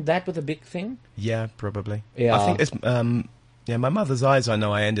 Did you end that with a big thing? Yeah, probably. Yeah. I think it's My Mother's Eyes. I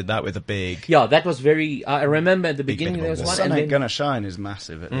know I ended that with a big. Yeah, that was very. I remember at the beginning there was The one. Sun Ain't Gonna Shine is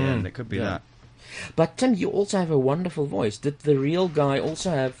massive at the end. It could be that. But Tim, you also have a wonderful voice. Did the real guy also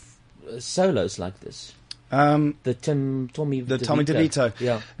have solos like this? The Tommy DeVito.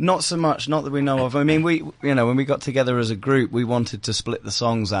 Yeah. Not so much, not that we know of. I mean, when we got together as a group, we wanted to split the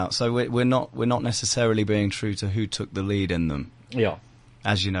songs out. So we're not necessarily being true to who took the lead in them. Yeah.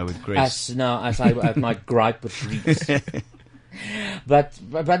 As you know with Grease. As I have my gripe with Grease. But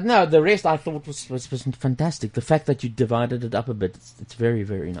no, the rest I thought was fantastic. The fact that you divided it up a bit, it's very,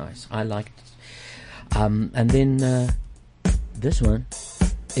 very nice. I liked it. And then this one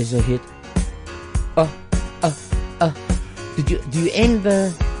is a hit. Do you end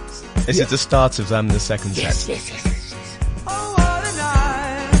the? This is the start of the second set. Yes. Oh, what a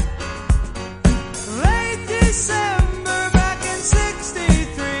night. Late December back in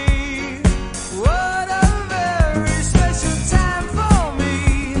 '63. What a very special time for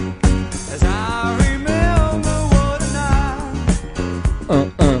me. As I remember what a night.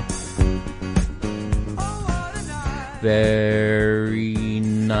 Very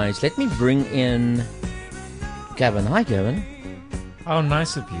nice. Let me bring in Kevin. Hi, Kevin. Oh,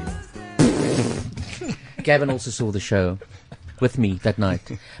 nice of you. Gavin also saw the show with me that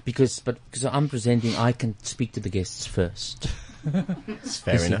night because I'm presenting, I can speak to the guests first. It's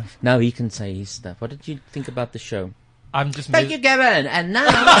fair enough. Now he can say his stuff. What did you think about the show? I'm just. Thank you, Gavin. And now.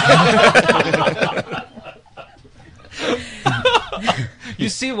 You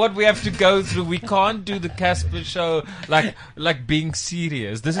see what we have to go through. We can't do the Casper show like being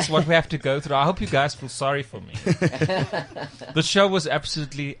serious. This is what we have to go through. I hope you guys feel sorry for me. The show was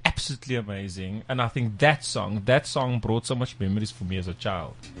absolutely amazing, and I think that song brought so much memories for me as a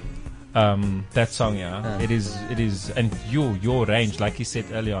child. That song, it is, and your range, like you said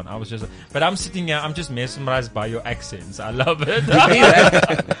earlier on, I was just, but I'm sitting here, I'm just mesmerized by your accents. I love it.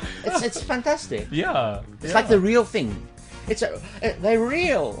 It's fantastic. Yeah, it's like the real thing. They're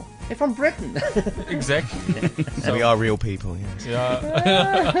real. They're from Britain. Exactly. So we are real people. Yes.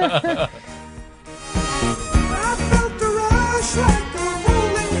 Yeah. I felt a rush like a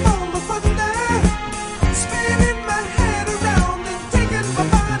rolling ball of thunder, spinning my head around and taking my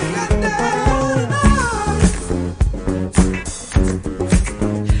body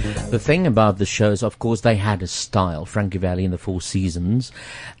under. The thing about the shows, of course, they had a style, Frankie Valli and the Four Seasons,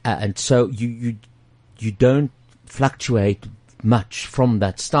 and so you don't fluctuate much from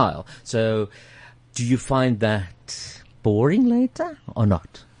that style. So do you find that boring later or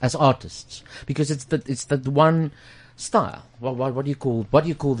not as artists? Because it's the one style. What do you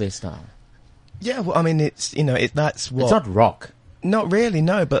call their style? Yeah, well, I mean, it's that's what. It's not rock. Not really,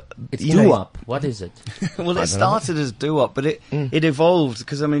 no, but it's doo-wop. What is it? Well, it started as doo-wop, but it evolved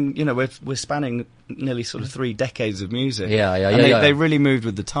because, I mean, we're spanning nearly sort of 3 decades of music. Yeah. They really moved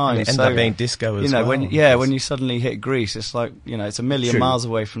with the times. It ended up being disco as well. When you suddenly hit Greece, it's like, it's a million miles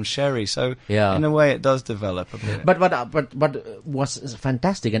away from Sherry. So in a way, it does develop a bit. But what was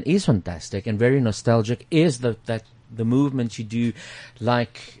fantastic and is fantastic and very nostalgic is that the movements you do,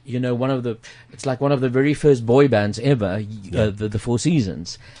 like one of the very first boy bands ever, the Four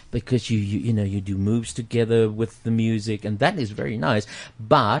Seasons, because you do moves together with the music, and that is very nice.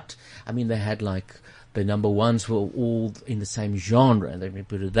 But I mean, they had like the number ones were all in the same genre. Let me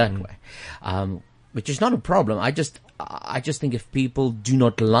put it that way, which is not a problem. I just think if people do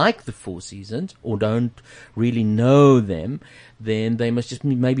not like the Four Seasons or don't really know them, then they must just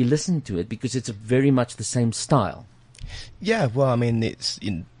maybe listen to it because it's very much the same style. Yeah, well, I mean, it's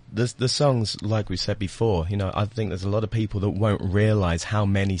the songs, like we said before. I think there's a lot of people that won't realise how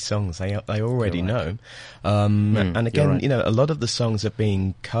many songs they already know. And again, a lot of the songs are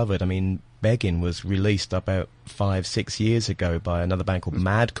being covered. I mean, Beggin' was released about 5-6 years ago by another band called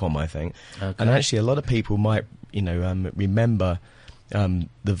Madcom, I think. Okay. And actually, a lot of people might, remember the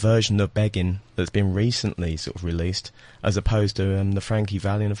version of Beggin' that's been recently sort of released, as opposed to the Frankie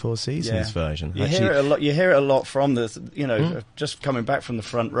Valli and the Four Seasons version. You hear it a lot. You hear it a lot from just coming back from the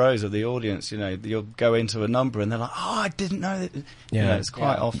front rows of the audience. You'll go into a number and they're like, "Oh, I didn't know that." It's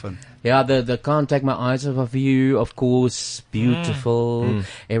quite often. Yeah, the Can't Take My Eyes Off of You, of course, beautiful.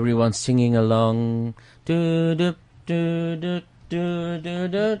 Everyone's singing along. That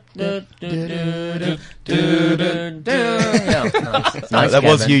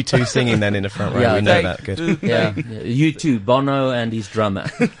was you two singing then in the front row. We know that. Good. Yeah, you two, Bono and his drummer.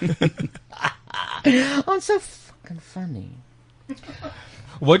 Oh, it's so fucking funny.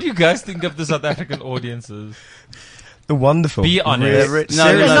 What do you guys think of the South African audiences? Wonderful. Be honest.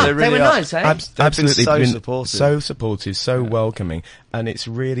 They were nice, eh? Absolutely. So been supportive. So supportive, so welcoming. And it's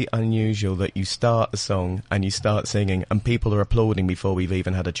really unusual that you start a song and you start singing and people are applauding before we've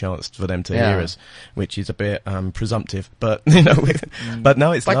even had a chance for them to hear us, which is a bit presumptive. But, but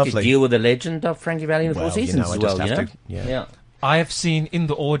no, it's lovely. But you deal with the legend of Frankie Valli and the Four Seasons as well, Yeah. I have seen in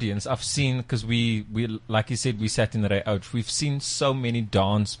the audience, because we like you said, we sat in the Ray Out. We've seen so many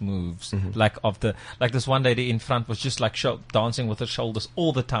dance moves, like this one lady in front was just like dancing with her shoulders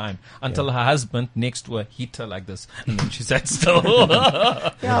all the time until her husband next to her hit her like this, and then she sat still.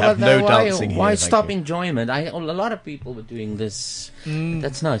 But no dancing here. Why stop enjoyment? A lot of people were doing this.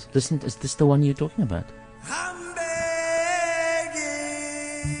 That's nice. Listen, is this the one you're talking about?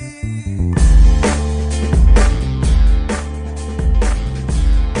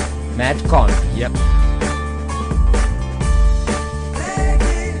 Madcon. Yep.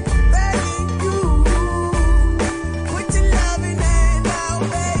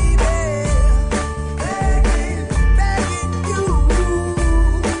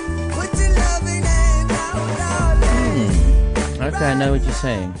 Okay, I know what you're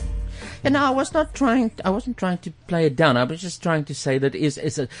saying. And I wasn't trying to play it down. I was just trying to say that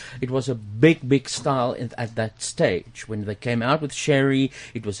it was a big style at that stage. When they came out with Sherry,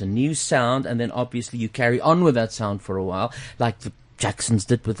 it was a new sound, and then obviously you carry on with that sound for a while. Like the Jacksons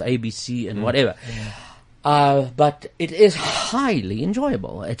did with ABC and whatever. But it is highly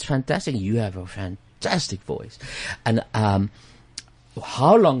enjoyable. It's fantastic. You have a fantastic voice. And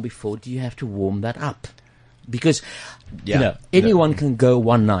how long before do you have to warm that up? Because anyone can go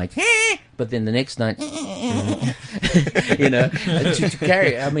one night, but then the next night, to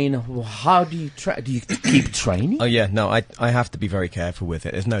carry. I mean, how do you try? Do you keep training? Oh yeah, no, I have to be very careful with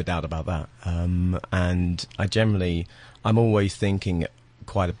it. There's no doubt about that. And I'm always thinking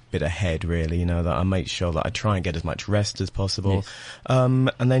quite a bit ahead, really, that I make sure that I try and get as much rest as possible. Yes.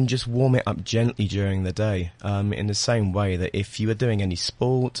 And then just warm it up gently during the day, in the same way that if you were doing any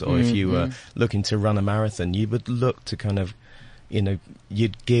sport or if you were looking to run a marathon, you would look to kind of,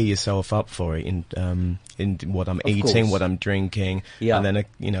 you'd gear yourself up for it in what I'm eating, what I'm drinking, and then,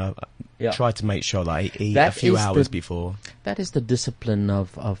 try to make sure that I eat a few hours before. That is the discipline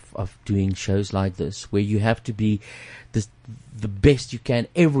of doing shows like this, where you have to be the best you can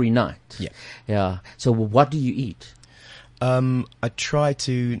every night. Yeah. So what do you eat? I try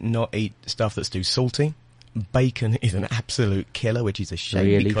to not eat stuff that's too salty. Bacon is an absolute killer, which is a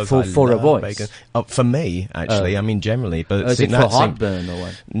shame because for I a love voice. bacon. For me, actually, I mean generally, but is it for heartburn or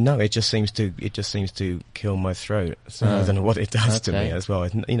what? No, it just seems to kill my throat. So I don't know what it does to me as well.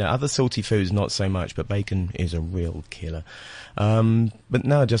 Other salty foods not so much, but bacon is a real killer. But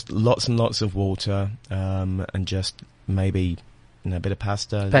no, just lots and lots of water, and just maybe a bit of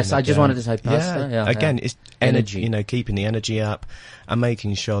pasta. Pasta. I just wanted to say pasta. Yeah. Again, it's energy. Keeping the energy up and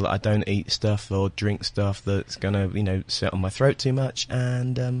making sure that I don't eat stuff or drink stuff that's gonna, sit on my throat too much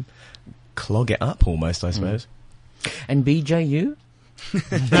and clog it up almost, I suppose. And BJ, you?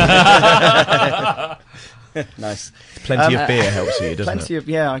 Nice. Plenty of beer helps you, doesn't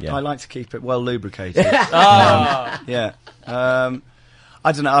it? I like to keep it well lubricated. I don't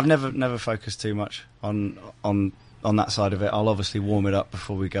know. I've never focused too much on that side of it. I'll obviously warm it up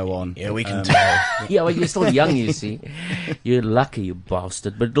before we go on. Yeah, we can tell. Yeah, well, you're still young, you see. You're lucky, you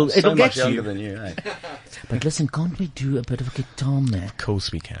bastard. But it'll so get much you. younger than you, eh? But listen, can't we do a bit of a guitar, man? Of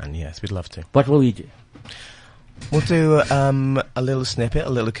course we can, yes, we'd love to. What will we do? We'll do a little snippet, a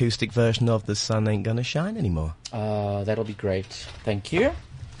little acoustic version of The Sun Ain't Gonna Shine Anymore. That'll be great. Thank you.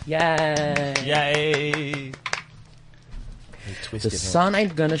 Yay! Yay! The sun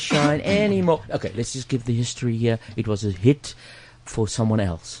ain't gonna shine anymore. Okay, let's just give the history here. It was a hit for someone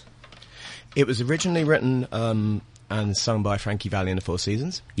else. It was originally written and sung by Frankie Valli and the Four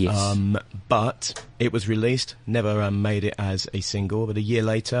Seasons. Yes. But it was released, never made it as a single, but a year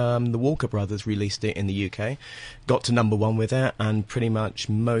later the Walker Brothers released it in the UK, got to #1 with it, and pretty much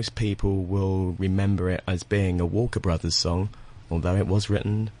most people will remember it as being a Walker Brothers song, although it was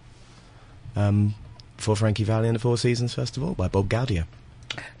written for Frankie Valli and the Four Seasons Festival by Bob Gaudier.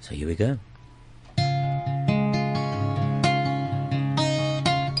 So here we go.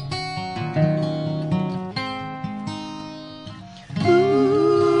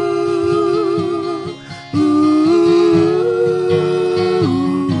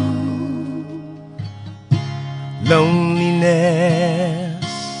 Loneliness,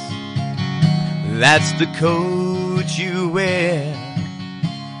 that's the coat you wear,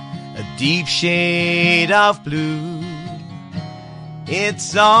 a deep shade of blue,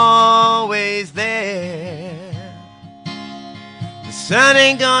 it's always there. The sun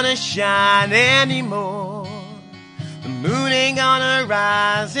ain't gonna shine anymore, the moon ain't gonna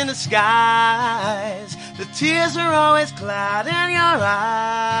rise in the skies, the tears are always clouding your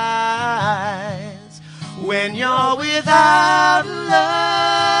eyes when you're without love,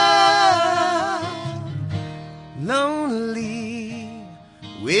 lonely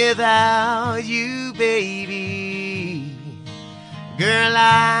without you, baby. Girl,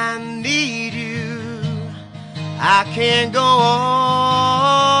 I need you, I can't go on.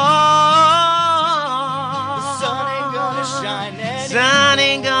 The sun ain't gonna shine anymore, sun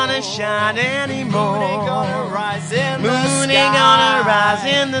ain't gonna shine anymore, moon ain't gonna rise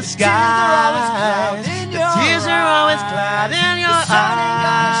in the sky, the tears are always clouding your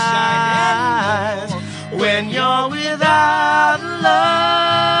eyes when you're without love,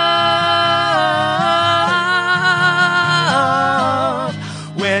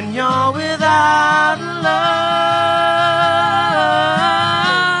 when you're without love.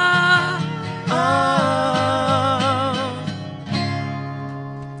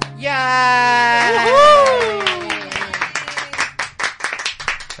 Yeah.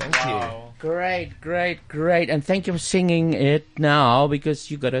 Thank you. Great. And thank you for singing it now,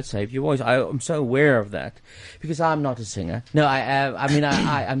 because you got to save your voice. I'm so aware of that, because I'm not a singer. No,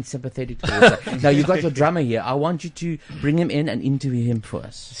 I'm sympathetic towards that. Now, you got your drummer here. I want you to bring him in and interview him for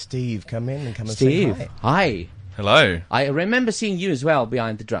us. Steve, come in and come and Steve, say hi. Hello. I remember seeing you as well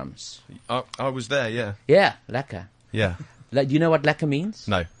behind the drums. I was there, yeah. Yeah, lekker. Yeah. Do you know what lekker means?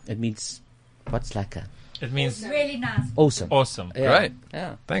 No. It means, what's lekker? It means really nice. Awesome. Awesome. Yeah. Great.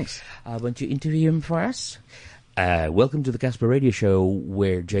 Yeah. Thanks. Won't you interview him for us? Welcome to the CasperRadio show,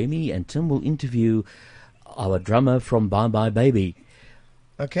 where Jamie and Tim will interview our drummer from Bye Bye Baby.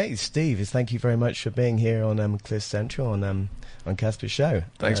 Okay, Steve, thank you very much for being here on Cliff Central on Casper's show.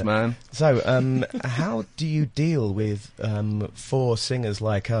 Thanks, man. So, how do you deal with 4 singers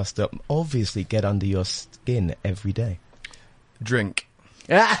like us that obviously get under your skin every day? Drink.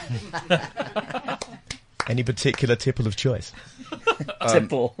 Any particular tipple of choice?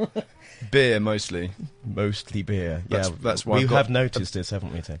 Tipple. Beer, mostly. Mostly beer. That's why we have noticed this,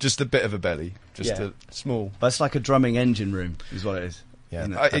 haven't we, Tim? Just a bit of a belly. Just a small. That's like a drumming engine room, is what it is.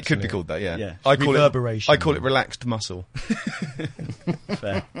 Yeah, it could be called that, yeah. Yeah. I call Reverberation. it relaxed muscle.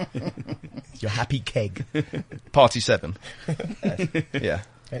 Fair. Your happy keg. Party 7. Yeah.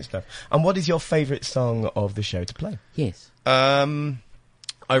 Great stuff. And what is your favourite song of the show to play? Yes. I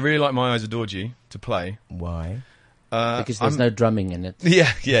really like My Eyes Adored You to play. Why? Because there's no drumming in it.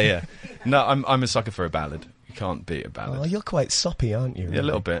 Yeah. No, I'm a sucker for a ballad. You can't beat a ballad. Oh, you're quite soppy, aren't you? Really? Yeah, a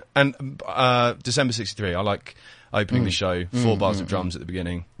little bit. And December 63, I like opening the show, 4 bars of drums at the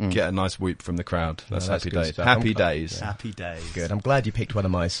beginning, get a nice whoop from the crowd. That's happy days. Happy days. Happy days. Good. I'm glad you picked one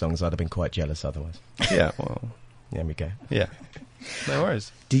of my songs. I'd have been quite jealous otherwise. Yeah, well. There we go. Yeah. No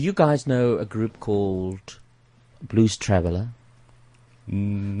worries. Do you guys know a group called Blues Traveller?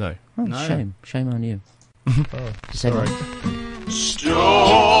 No. Oh, No. Shame on you. Sorry.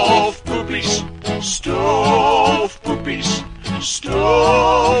 Stove boobies, stove boobies,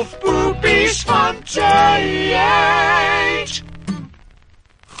 stove boobies van J8.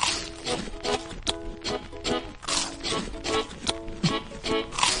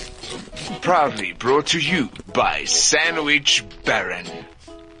 Proudly brought to you by Sandwich Baron.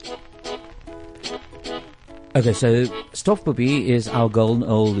 Okay, so Stofboopie is our golden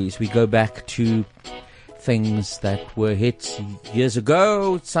oldies. We go back to things that were hits years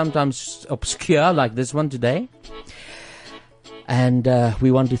ago, sometimes obscure, like this one today. And we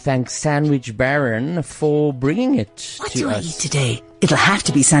want to thank Sandwich Baron for bringing it What to do I us. eat today? It'll have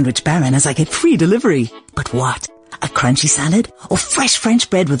to be Sandwich Baron as I get free delivery. But what? A crunchy salad? Or fresh French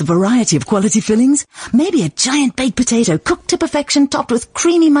bread with a variety of quality fillings? Maybe a giant baked potato cooked to perfection topped with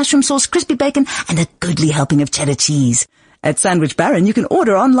creamy mushroom sauce, crispy bacon, and a goodly helping of cheddar cheese. At Sandwich Baron, you can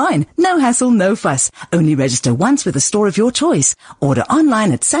order online. No hassle, no fuss. Only register once with a store of your choice. Order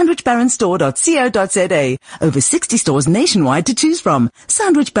online at sandwichbaronstore.co.za. Over 60 stores nationwide to choose from.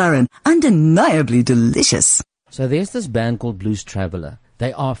 Sandwich Baron, undeniably delicious. So there's this band called Blues Traveller.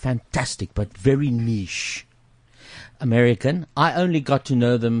 They are fantastic, but very niche. American. I only got to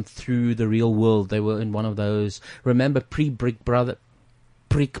know them through the real world. They were in one of those, remember Brick Brother,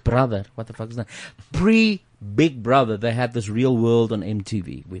 what the fuck is that? Big Brother, they had this Real World on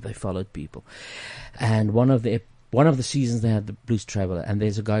MTV where they followed people. And one of the seasons they had the Blues Traveller, and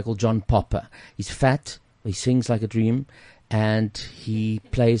there's a guy called John Popper. He's fat, he sings like a dream, and he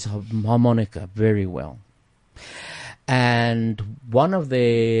plays harmonica very well. And one of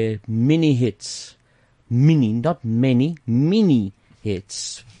their mini hits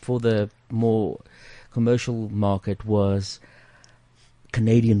for the more commercial market was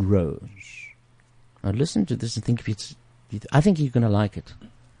Canadian Rose. Now listen to this and think I think you're going to like it.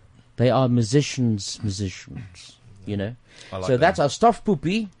 They are musicians, you know. I like so that's our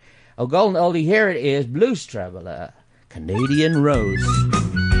Stofboopie. Our golden oldie, here it is, Blues Traveller, Canadian Rose.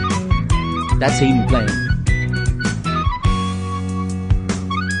 That's him playing.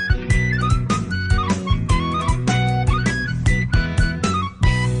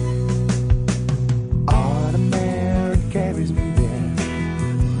 Carries me there,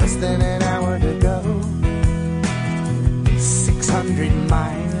 less than an hour to go. 600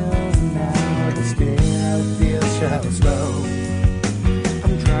 miles an hour to steer, it feels so slow.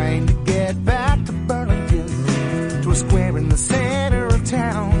 I'm trying to get back to Burlington, to a square in the center of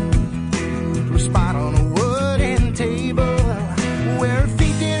town, to a spot on a wooden table where her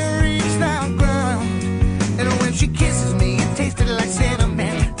feet didn't reach the ground. And when she kisses me, it tasted like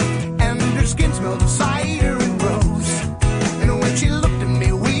cinnamon, and her skin smelled of cider and rose. She looked at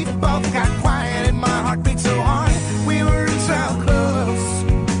me, we both got quiet, and my heart beat so hard, we were so close.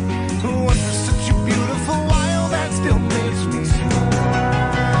 Was such a beautiful while that still makes me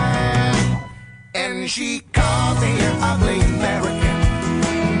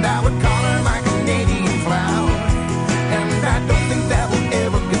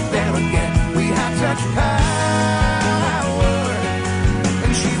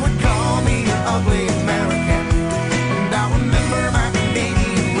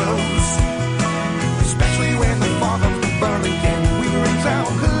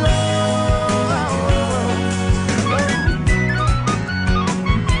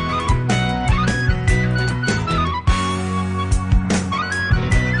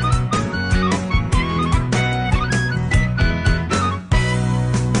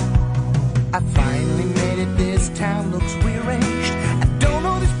this town looks rearranged. I don't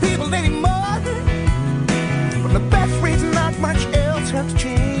know these people anymore, but the best reason not much else has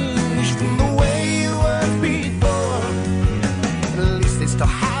changed from the way it was before. At least they still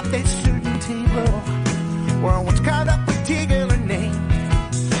have that certain table where I once caught up with particular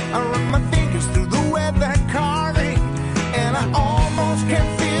names. I run my fingers through the weather carving, and I almost can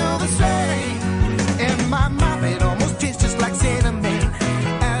feel the same. In my mouth it almost tastes just like cinnamon.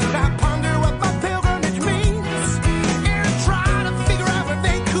 As I ponder what my pilgrimage means, and I try to figure out where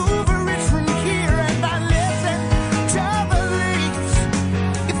Vancouver is from here. And I listen to the leaves.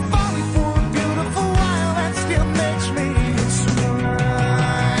 If only for a beautiful while that still makes me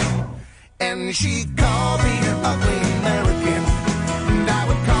smile. And she called me an ugly American, and I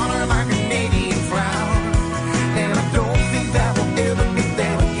would call her my Canadian frown. And I don't think that we'll ever get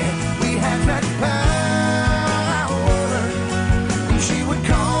there again. We had such power. And she would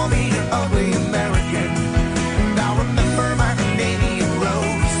call me an ugly American, and I remember my Canadian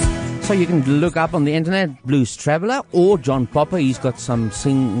rose. So you can look up on the internet Blues Traveler or John Popper. He's got some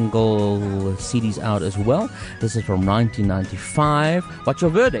single CDs out as well. This is from 1995. What's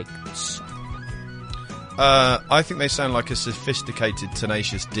your verdict? I think they sound like a sophisticated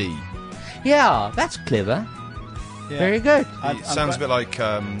Tenacious D. Yeah, that's clever. Yeah. Very good. It sounds a bit like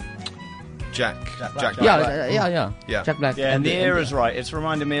Jack Black. Yeah. Yeah. Jack Black. Yeah, and the era's right. It's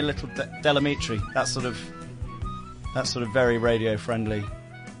reminding me a little Delamitri. That's sort of very radio friendly.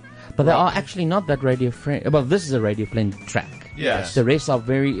 But they are actually not that radio friendly. Well, this is a radio friendly track. Yes. The rest are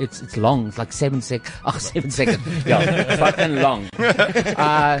very. It's long. It's like 7 seconds. Oh, 7 seconds. Yeah, fucking long.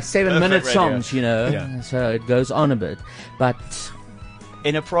 7 minute songs, you know. Yeah. So it goes on a bit, but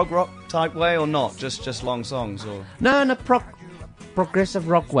in a prog rock type way or not? Just long songs or no, in a progressive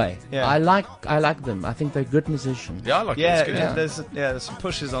rock way. Yeah. I like them. I think they're good musicians. Yeah, I like yeah, it. It's good. There's some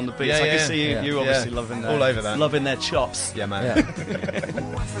pushes on the beats. Yeah, I can yeah. see you obviously loving that. All over that. Loving their chops. Yeah, man. Yeah.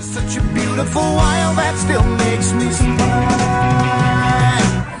 For such a beautiful while that still makes me smile.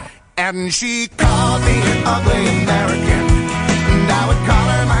 And she called me an ugly American, and I would call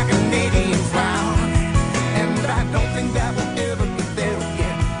her my Canadian frown. And I don't think that we'll ever get there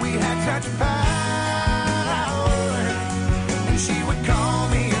again. We had such power. And she would call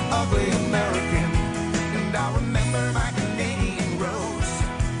me an ugly American, and I remember my Canadian rose.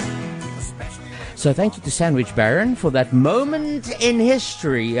 So thank you to Sandwich Baron for that moment in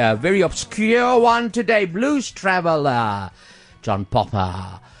history. A very obscure one today. Blues Traveler, John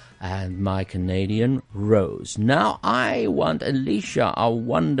Popper, and My Canadian Rose. Now I want Alicia, our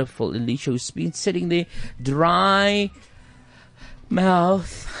wonderful Alicia, who's been sitting there, dry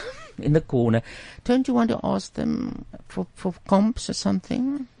mouth in the corner. Don't you want to ask them for comps or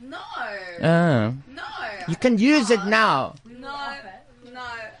something? No. No. You can use it now. No.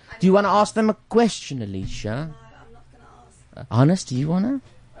 Do you want to ask them a question, Alicia? No, I'm not going to ask. Honest, do you want to?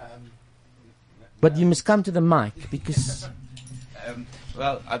 But you must come to the mic because...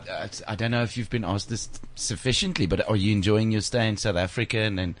 Well, I don't know if you've been asked this sufficiently, but are you enjoying your stay in South Africa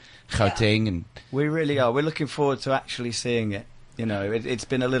and Gauteng? And We really are. We're looking forward to actually seeing it. You know, it's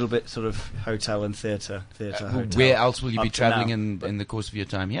been a little bit sort of hotel and theatre. Hotel. Where else will you be Up to travelling now. in the course of your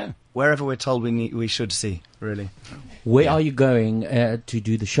time here? Wherever we're told we should see, really. Where are you going to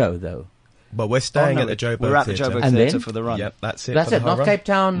do the show, though? Well, we're staying no, at the Joburg we're at the Theatre. Joburg And Theatre then? for the run. Yep, that's it. That's for the it, whole not run. Cape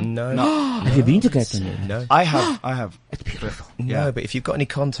Town? No. Have you been to Cape Town yet? No. I have. It's beautiful. No, but if you've got any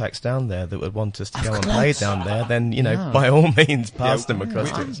contacts down there that would want us to go and got play loads. down there, then, you know, Yeah. by all means, pass them across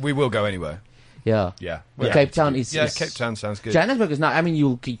to us. We will go anywhere. Yeah. Yeah. But Cape Town is... Yeah, is- Cape Town sounds good. Johannesburg is not... I mean,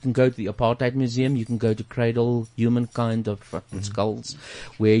 you can go to the Apartheid Museum, you can go to Cradle Humankind of fucking Skulls,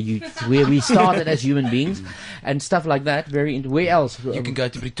 where we started as human beings, and stuff like that. Where else? You can go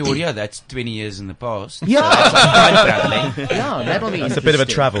to Pretoria. That's 20 years in the past. Yeah. So that's time traveling. Yeah, that'll be That's a bit of a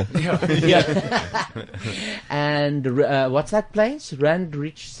interesting. travel. Yeah. And what's that place?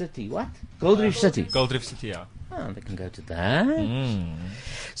 Randridge City. What? Goldreef City. Goldreef City, yeah. Oh, they can go to that.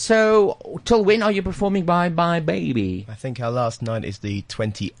 So, till when are you performing Bye Bye Baby? I think our last night is the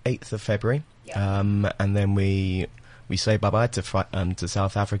 28th of February, and then we say bye-bye to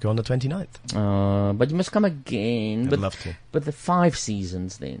South Africa on the 29th. But you must come again. I'd love to. But the 5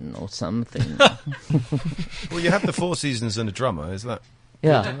 seasons then, or something. Well, you have the 4 seasons and a drummer, is that?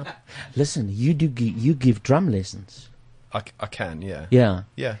 Yeah. Listen, you give drum lessons. I can, yeah. Yeah.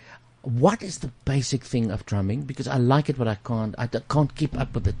 Yeah. What is the basic thing of drumming? Because I like it, but I can't can't keep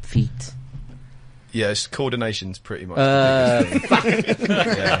up with the feet. Yeah, it's coordination's pretty much Yeah.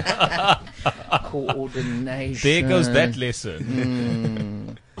 Coordination. There goes that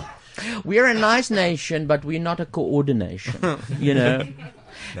lesson. We're a nice nation, but we're not a coordination, you know.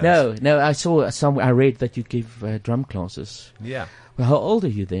 No, I saw somewhere, I read that you give drum classes. Yeah. Well, how old are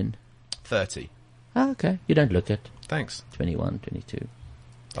you then? 30. Oh, okay. You don't look it. Thanks. 21, 22.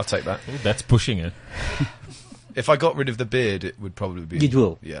 I'll take that. Ooh, that's pushing it. If I got rid of the beard, it would probably be... It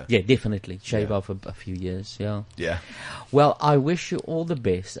will. Yeah. Yeah, definitely. Shave off a few years, yeah. Yeah. Well, I wish you all the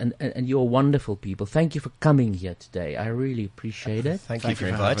best, and you're wonderful people. Thank you for coming here today. I really appreciate it. Thank you for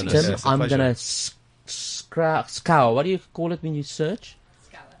inviting us. Tim, I'm going to scour. What do you call it when you search?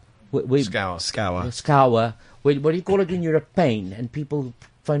 Scour. Scour. What do you call it when you're a pain and people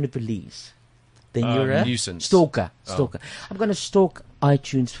phone the police? Then you're a nuisance. Stalker. Oh. I'm going to stalk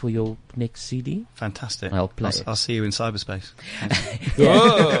iTunes for your next CD. Fantastic. I'll play it. I'll see you in cyberspace.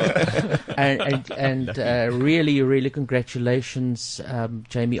 and really, really congratulations,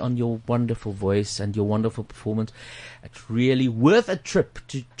 Jamie, on your wonderful voice and your wonderful performance. It's really worth a trip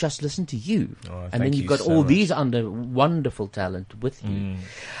to just listen to you. And then you've got all these wonderful talent with you.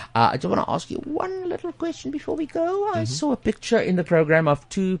 I just want to ask you one little question before we go. I saw a picture in the program of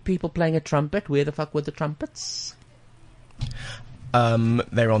two people playing a trumpet. Where the fuck were the trumpets?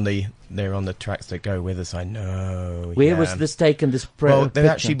 They're on the tracks that go with us. I know. Where was this taken? This they're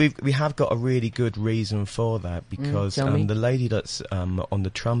actually we have got a really good reason for that because the lady that's on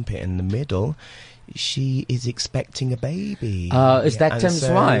the trumpet in the middle, she is expecting a baby. Is that Tim's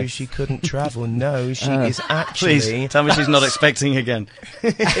wife? She couldn't travel. No, she is actually. Please tell me she's not expecting again.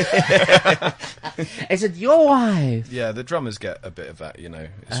 Is it your wife? Yeah, the drummers get a bit of that.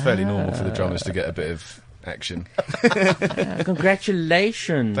 It's fairly normal for the drummers to get a bit of action.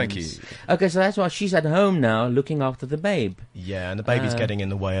 Congratulations. Thank you. Okay, so that's why she's at home now looking after the babe. Yeah, and the baby's getting in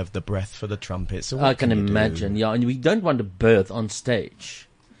the way of the breath for the trumpet. So I can imagine. Yeah, and we don't want a birth on stage.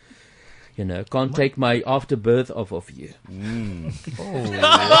 Can't take my afterbirth off of you. I'm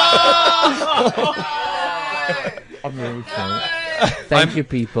really sorry. Thank you,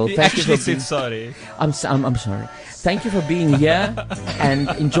 people. Thank you for being sorry. I'm sorry. Thank you for being here and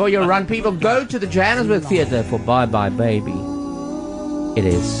enjoy your run, people. Go to the Johannesburg Theatre for Bye Bye Baby. It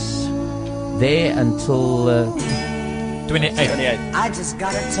is there until 28. I just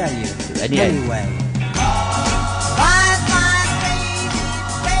gotta tell you. 28. Anyway.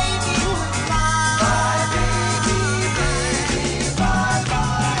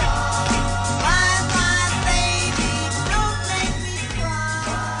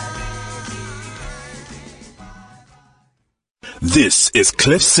 This is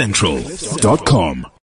CliffCentral.com.